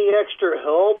want any extra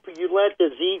help, you let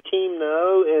the Z team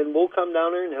know, and we'll come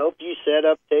down there and help you set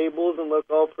up tables and look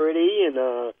all pretty,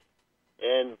 and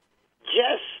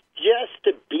just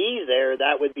to be there,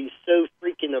 that would be so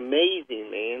freaking amazing,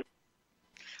 man.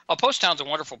 Oh, Post Town's a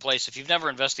wonderful place. If you've never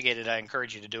investigated, I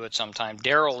encourage you to do it sometime.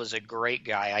 Daryl is a great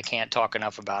guy. I can't talk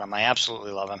enough about him. I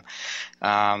absolutely love him.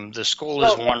 The school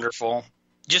is wonderful.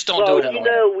 Just don't do it in the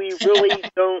winter. We really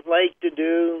don't like to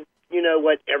do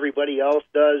what everybody else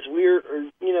does. We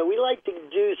like to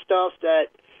do stuff that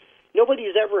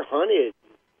nobody's ever hunted,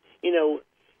 and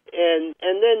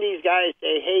then these guys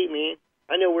say, hey, man,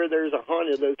 I know where there's a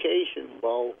haunted location.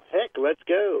 Well, heck, let's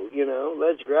go,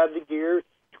 let's grab the gear,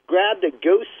 grab the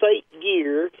GhostSight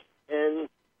gear, and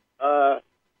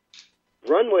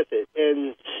run with it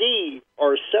and see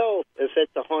ourselves if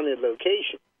it's a haunted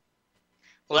location.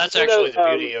 Well, that's actually the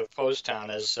beauty of Post Town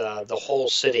is the whole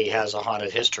city has a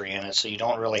haunted history in it, so you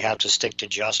don't really have to stick to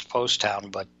just Post Town.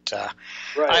 But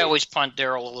right. I always punt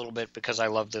Daryl a little bit because I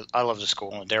love the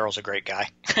school, and Daryl's a great guy.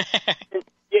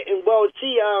 Well,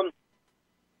 see,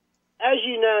 as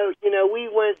you know, we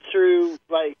went through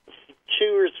like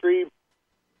 2 or 3,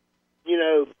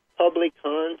 public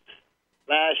hunts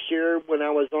last year when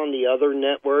I was on the other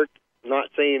network. Not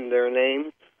saying their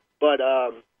name, but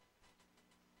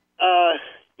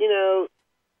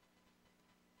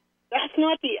that's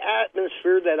not the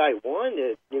atmosphere that I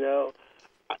wanted.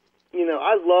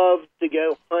 I love to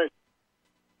go hunt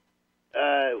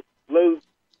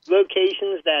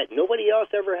locations that nobody else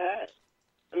ever had.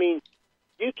 I mean,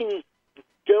 you can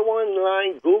go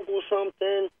online, Google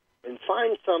something, and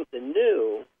find something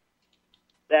new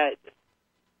that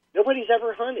nobody's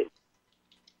ever hunted.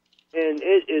 And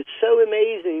it is so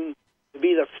amazing to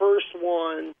be the first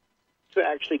one to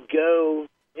actually go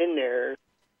in there,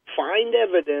 find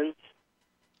evidence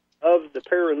of the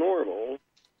paranormal,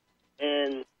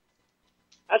 and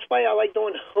that's why I like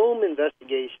doing home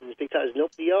investigations, because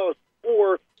nobody else,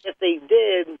 or if they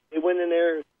did, they went in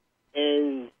there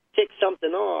and ticked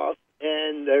something off,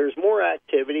 and there's more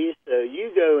activities, so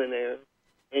you go in there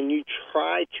and you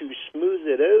try to smooth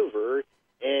it over,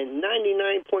 and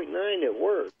 99.9 it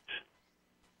works.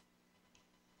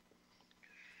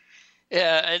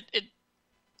 Yeah,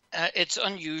 it's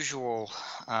unusual.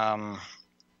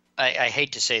 I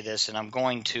hate to say this, and I'm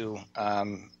going to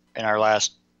in our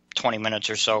last 20 minutes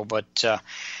or so, but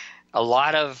a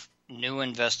lot of new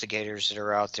investigators that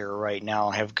are out there right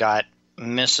now have got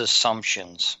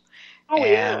misassumptions. Oh,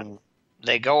 and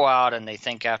they go out and they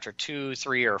think after 2,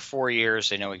 3, or 4 years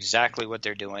they know exactly what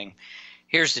they're doing.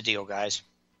 Here's the deal, guys.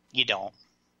 You don't.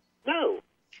 No.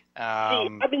 See,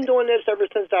 I've been doing this ever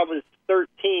since I was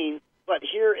 13, but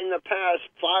here in the past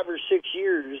 5 or 6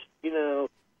 years,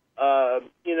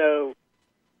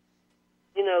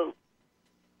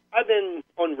 I've been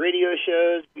on radio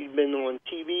shows. We've been on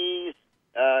TVs.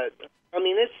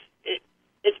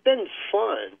 It's been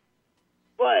fun,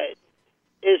 but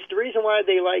it's the reason why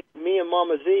they like me and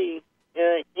Mama Z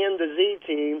and the Z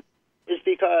team is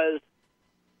because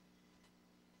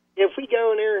if we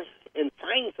go in there and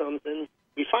find something,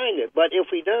 we find it. But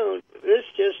if we don't, it's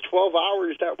just 12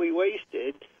 hours that we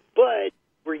wasted. But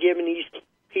we're giving these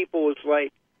people, it's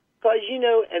like, because,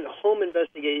 in home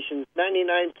investigations,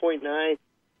 99.9,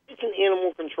 it's an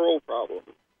animal control problem.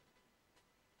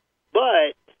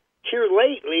 But here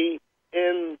lately,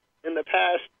 in the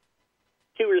past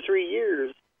 2 or 3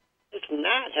 years, it's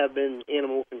not have been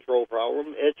animal control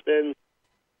problem. It's been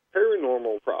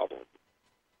paranormal problem.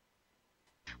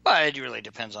 Well, it really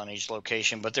depends on each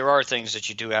location, but there are things that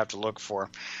you do have to look for,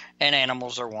 and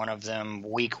animals are one of them.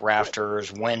 Weak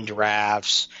rafters, wind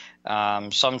rafts.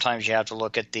 Sometimes you have to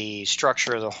look at the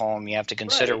structure of the home. You have to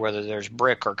consider whether there's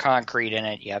brick or concrete in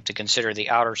it. You have to consider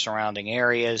the outer surrounding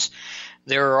areas.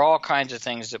 There are all kinds of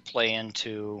things that play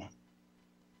into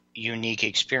unique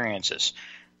experiences.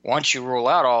 Once you rule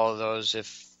out all of those,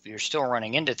 if you're still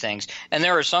running into things, and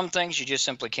there are some things you just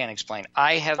simply can't explain.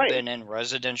 I have been in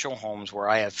residential homes where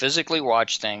I have physically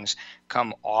watched things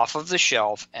come off of the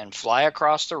shelf and fly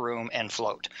across the room and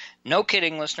float. No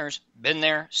kidding, listeners. Been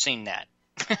there, seen that.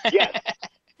 Yes.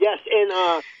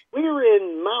 And we were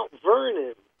in Mount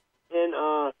Vernon, and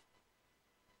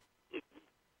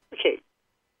okay,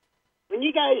 when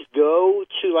you guys go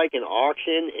to like an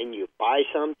auction and you buy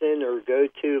something, or go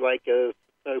to like a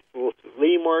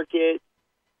flea market,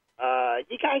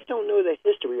 you guys don't know the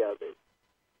history of it.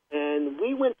 And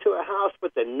we went to a house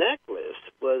with a necklace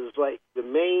was like the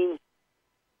main.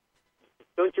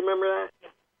 Don't you remember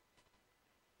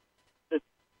that?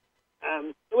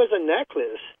 It was a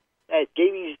necklace that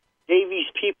gave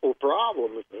these people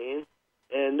problems, man.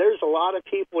 And there's a lot of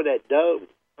people that don't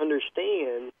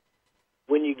understand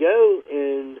when you go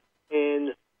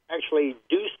and actually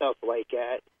do stuff like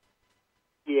that.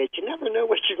 Yeah, you never know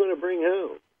what you're going to bring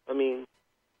home. I mean,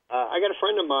 I got a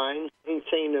friend of mine, ain't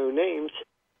saying no names,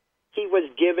 he was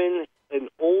given an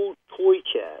old toy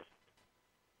chest.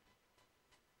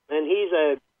 And he's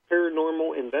a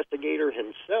paranormal investigator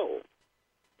himself.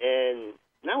 And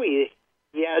now he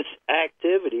has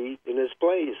activity in his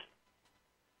place.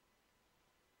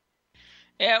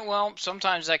 Yeah, well,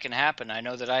 sometimes that can happen. I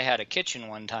know that I had a kitchen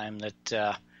one time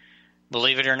that,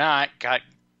 believe it or not, got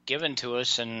given to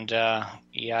us, and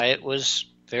it was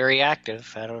very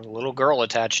active. Had a little girl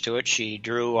attached to it. She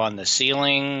drew on the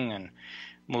ceiling and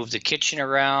moved the kitchen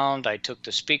around. I took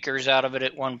the speakers out of it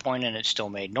at one point, and it still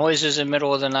made noises in the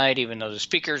middle of the night, even though the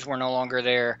speakers were no longer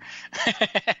there.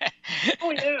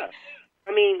 Oh, yeah.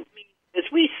 I mean, as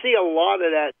we see a lot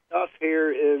of that stuff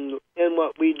here in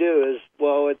what we do is,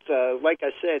 well, it's like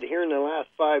I said, here in the last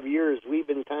 5 years, we've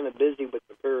been kind of busy with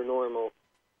the paranormal.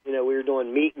 We were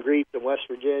doing meet and greets in West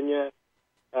Virginia,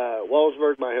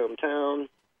 Wellsburg, my hometown.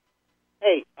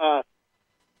 Hey,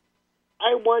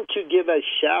 I want to give a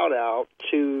shout out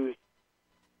to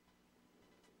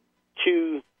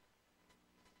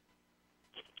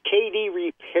KD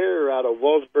Repair out of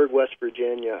Wellsburg, West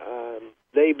Virginia.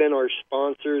 They've been our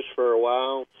sponsors for a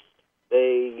while.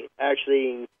 They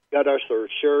actually got us our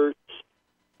shirts,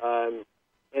 and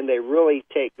they really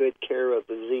take good care of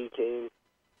the Z team.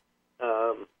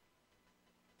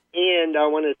 And I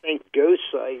want to thank Ghost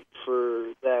Sight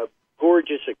for the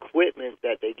gorgeous equipment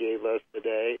that they gave us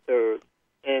today, or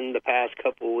in the past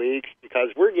couple of weeks,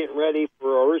 because we're getting ready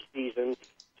for our season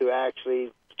to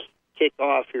actually kick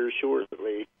off here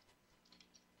shortly.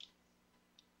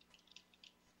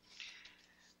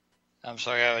 I'm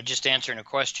sorry, I was just answering a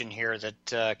question here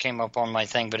that came up on my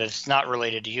thing, but it's not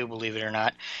related to you, believe it or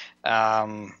not.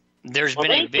 There's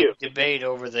been a big debate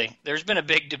over the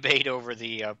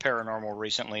paranormal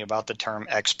recently about the term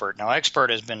expert. Now, expert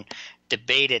has been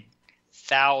debated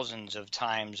thousands of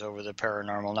times over the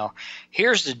paranormal. Now,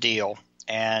 here's the deal,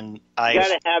 and you got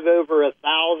to have over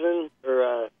 1,000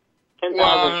 or 10,000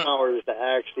 Well, hours to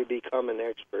actually become an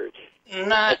expert.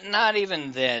 not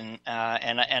even then.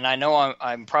 And I know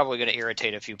I'm probably going to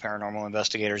irritate a few paranormal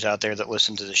investigators out there that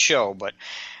listen to the show, but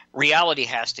reality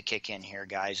has to kick in here,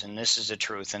 guys, and this is the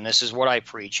truth, and this is what I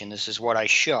preach, and this is what I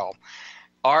show.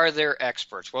 Are there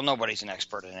experts? Well, nobody's an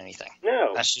expert in anything.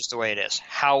 No. That's just the way it is.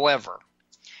 However,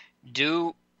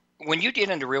 when you get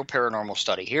into real paranormal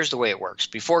study, here's the way it works.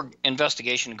 Before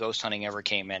investigation and ghost hunting ever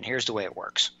came in, here's the way it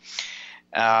works.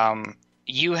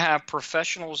 You have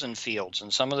professionals in fields,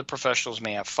 and some of the professionals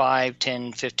may have 5,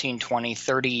 10, 15, 20,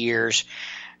 30 years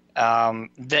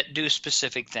that do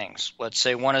specific things. Let's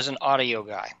say one is an audio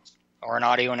guy or an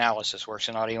audio analysis, works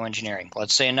in audio engineering.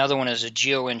 Let's say another one is a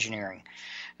geoengineering.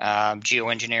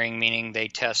 Geoengineering meaning they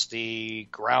test the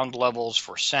ground levels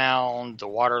for sound, the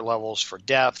water levels for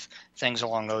depth, things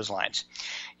along those lines.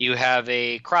 You have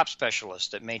a crop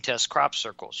specialist that may test crop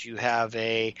circles. You have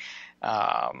a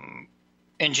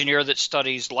engineer that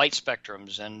studies light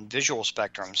spectrums and visual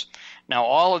spectrums. Now,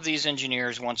 all of these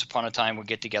engineers once upon a time would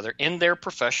get together in their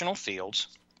professional fields,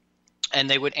 and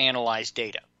they would analyze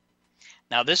data.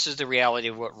 Now, this is the reality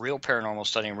of what real paranormal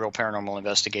study and real paranormal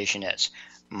investigation is.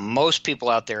 Most people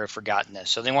out there have forgotten this,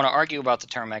 so they want to argue about the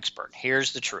term expert.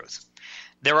 Here's the truth.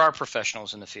 There are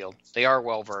professionals in the field. They are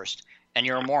well-versed, and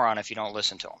you're a moron if you don't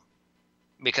listen to them.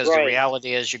 Because the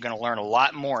reality is you're going to learn a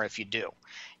lot more if you do.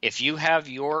 If you have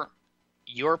your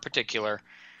particular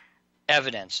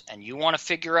evidence and you want to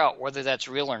figure out whether that's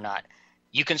real or not,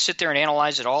 you can sit there and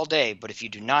analyze it all day, but if you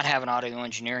do not have an audio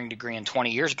engineering degree and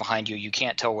 20 years behind you, you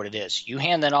can't tell what it is. You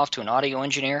hand that off to an audio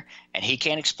engineer and he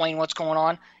can't explain what's going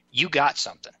on, you got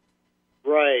something.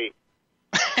 Right.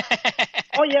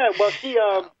 Oh yeah, well see,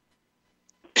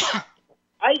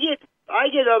 I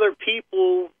get other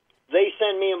people, they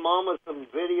send me and Mama some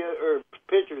video or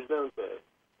pictures, don't they?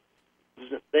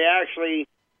 They actually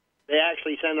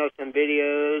send us some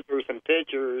videos or some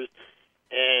pictures,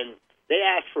 and they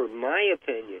ask for my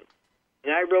opinion.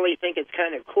 And I really think it's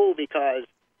kind of cool because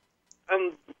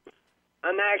I'm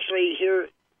actually here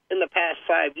in the past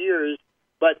 5 years,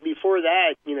 but before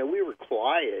that, we were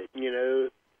quiet, and,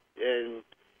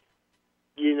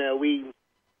 we,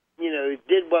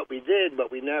 did what we did,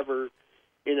 but we never,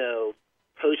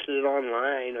 posted it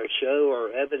online or show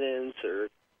our evidence or,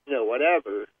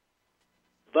 whatever.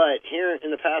 But here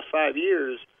in the past 5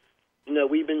 years,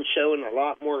 we've been showing a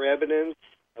lot more evidence,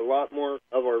 a lot more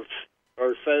of our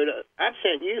photos. I've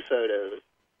sent you photos.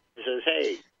 It says,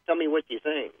 hey, tell me what you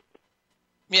think.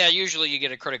 Yeah, usually you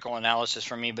get a critical analysis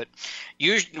from me, but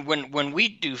usually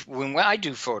when I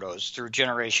do photos through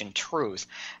Generation Truth,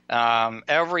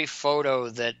 every photo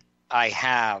that I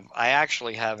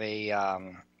actually have a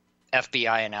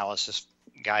FBI analysis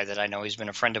guy that I know. He's been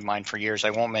a friend of mine for years.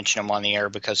 I won't mention him on the air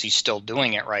because he's still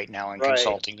doing it right now and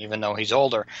consulting, even though he's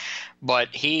older. But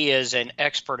he is an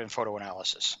expert in photo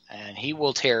analysis, and he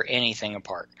will tear anything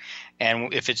apart.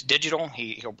 And if it's digital,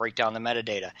 he'll break down the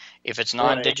metadata. If it's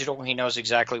non-digital, he knows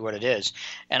exactly what it is.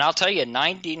 And I'll tell you,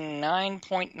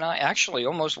 99.9, actually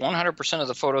almost 100% of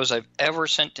the photos I've ever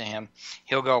sent to him,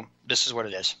 he'll go, this is what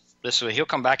it is. He'll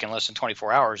come back in less than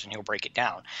 24 hours and he'll break it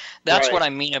down. That's what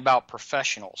I mean about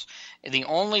professionals. The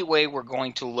only way we're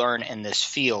going to learn in this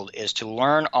field is to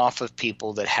learn off of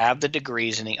people that have the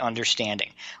degrees and the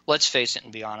understanding. Let's face it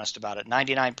and be honest about it.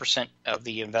 99% of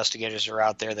the investigators are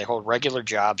out there. They hold regular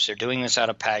jobs. They're doing this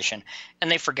out of passion, and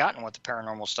they've forgotten what the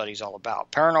paranormal study is all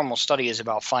about. Paranormal study is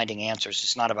about finding answers.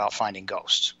 It's not about finding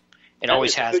ghosts. It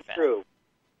always has been. True.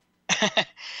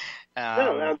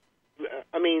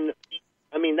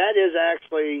 I mean, that is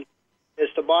actually,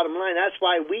 it's the bottom line. That's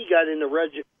why we got into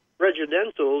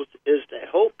residentials, is to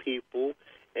help people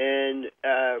and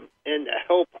to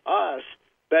help us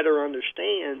better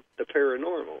understand the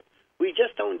paranormal. We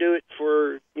just don't do it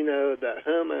for, the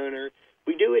homeowner.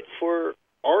 We do it for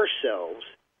ourselves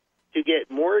to get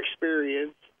more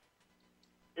experience.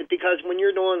 Because when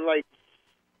you're doing like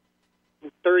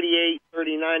 38,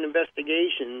 39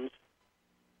 investigations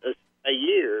a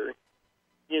year,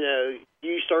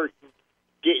 you start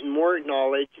getting more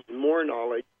knowledge and more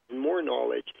knowledge and more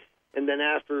knowledge. And then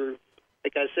after,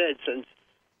 like I said, since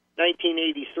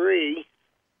 1983,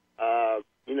 I've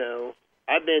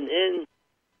been in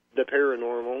the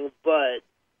paranormal, but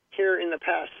here in the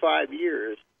past 5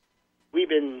 years, we've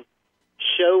been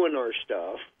showing our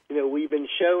stuff. We've been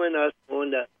showing us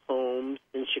on the homes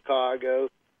in Chicago,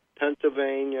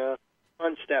 Pennsylvania,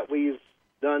 hunts that we've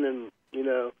done in,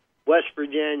 West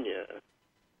Virginia,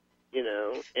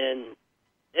 and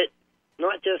it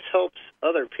not just helps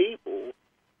other people,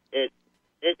 it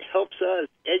helps us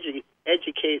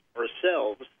educate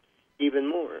ourselves even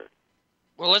more.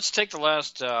 Well, let's take the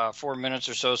last 4 minutes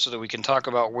or so that we can talk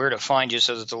about where to find you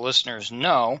so that the listeners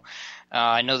know.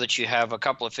 I know that you have a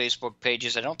couple of Facebook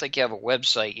pages. I don't think you have a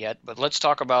website yet, but let's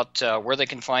talk about where they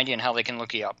can find you and how they can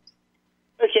look you up.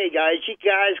 Okay, guys, you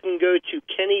guys can go to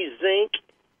Kenny Zink,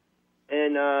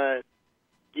 and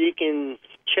you can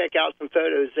check out some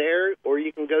photos there, or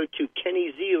you can go to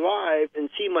Kenny Z Live and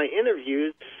see my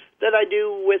interviews that I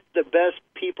do with the best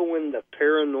people in the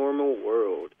paranormal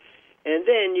world. And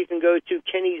then you can go to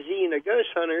Kenny Z and the Ghost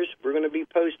Hunters. We're going to be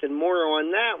posting more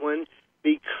on that one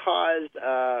because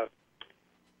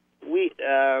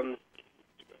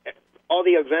all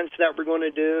the events that we're going to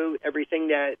do, everything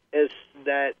that as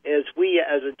we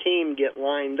as a team get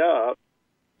lined up,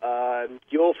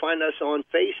 you'll find us on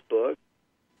Facebook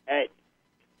and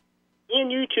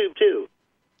YouTube too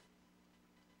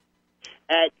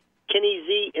at Kenny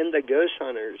Z and the Ghost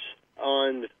Hunters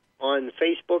on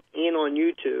Facebook and on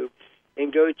YouTube.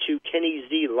 And go to Kenny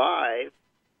Z Live.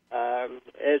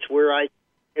 It's where I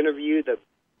interview the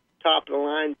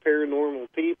top-of-the-line paranormal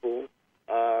people.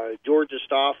 George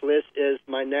Astopoulos is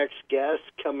my next guest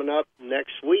coming up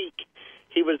next week.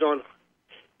 He was on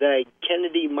the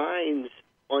Kennedy Mines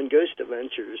on Ghost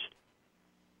Adventures.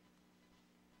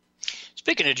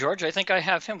 Speaking of George, I think I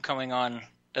have him coming on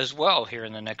as well here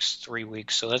in the next 3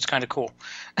 weeks, so that's kind of cool.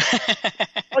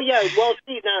 Oh, yeah. Well,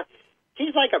 see, now,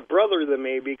 he's like a brother to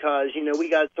me because, we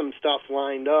got some stuff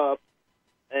lined up,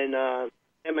 and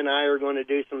him and I are going to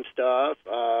do some stuff.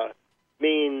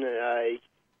 Me and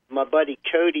my buddy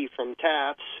Cody from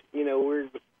Taps, we're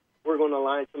going to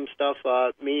line some stuff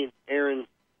up. Me and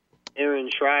Aaron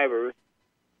Shriver,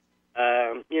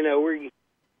 we're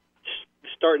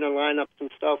starting to line up some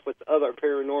stuff with other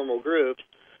paranormal groups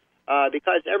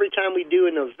because every time we do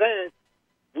an event,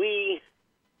 we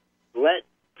let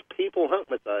people hunt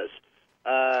with us.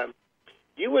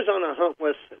 You was on a hunt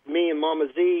with me and Mama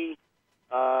Z,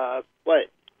 how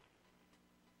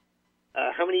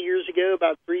many years ago?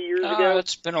 About 3 years ago?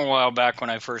 It's been a while back when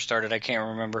I first started. I can't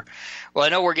remember. Well, I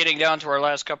know we're getting down to our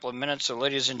last couple of minutes, so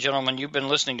ladies and gentlemen, you've been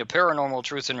listening to Paranormal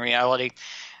Truth and Reality.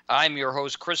 I'm your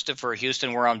host, Christopher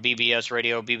Houston. We're on BBS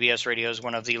Radio. BBS Radio is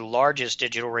one of the largest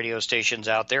digital radio stations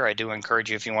out there. I do encourage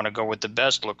you, if you want to go with the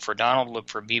best, look for Donald, look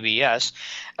for BBS.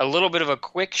 A little bit of a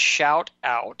quick shout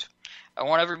out. I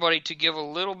want everybody to give a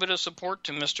little bit of support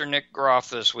to Mr. Nick Groff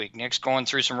this week. Nick's going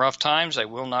through some rough times. I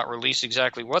will not release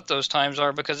exactly what those times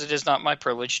are because it is not my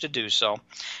privilege to do so.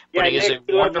 Yeah, but he Nick, is a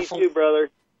wonderful, love you too, brother.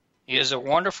 He is a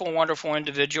wonderful, wonderful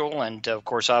individual, and, of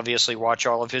course, obviously watch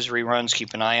all of his reruns.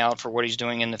 Keep an eye out for what he's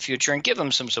doing in the future, and give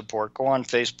him some support. Go on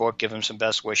Facebook, give him some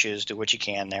best wishes, do what you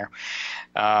can there.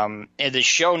 In the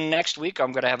show next week,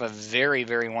 I'm going to have a very,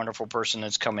 very wonderful person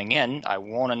that's coming in. I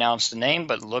won't announce the name,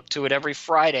 but look to it every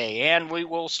Friday, and we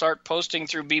will start posting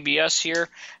through BBS here.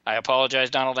 I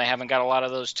apologize, Donald, I haven't got a lot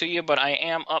of those to you, but I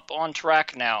am up on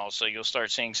track now, so you'll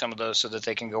start seeing some of those so that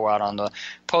they can go out on the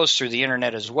post through the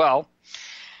internet as well.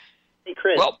 Hey,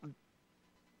 Chris. Well,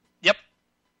 yep.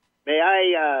 May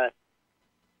I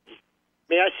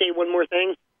say one more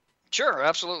thing? Sure,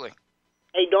 absolutely.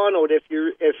 Hey, Donald, if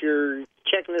you're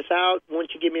checking this out, why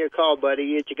don't you give me a call, buddy?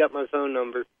 You got my phone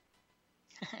number.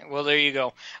 Well, there you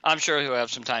go. I'm sure he'll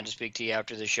have some time to speak to you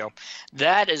after the show.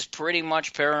 That is pretty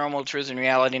much Paranormal Truth and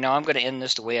Reality. Now, I'm going to end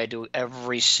this the way I do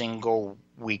every single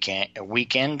weekday,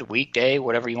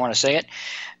 whatever you want to say it,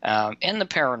 in the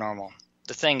paranormal.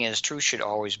 The thing is, truth should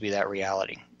always be that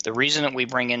reality. The reason that we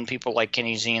bring in people like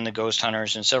Kenny Z and the Ghost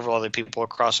Hunters and several other people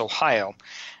across Ohio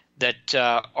that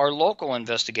are local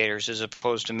investigators as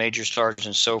opposed to major stars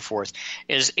and so forth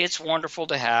is it's wonderful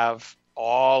to have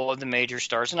all of the major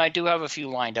stars. And I do have a few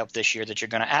lined up this year that you're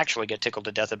going to actually get tickled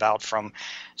to death about from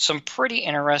some pretty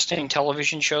interesting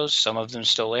television shows. Some of them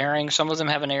still airing. Some of them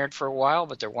haven't aired for a while,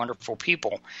 but they're wonderful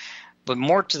people. But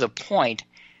more to the point,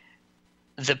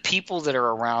 the people that are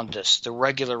around us, the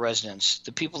regular residents,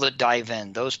 the people that dive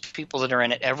in, those people that are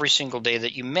in it every single day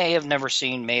that you may have never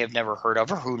seen, may have never heard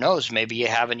of, or who knows, maybe you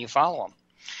have and you follow them,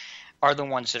 are the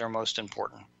ones that are most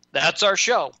important. That's our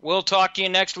show. We'll talk to you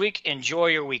next week. Enjoy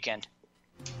your weekend.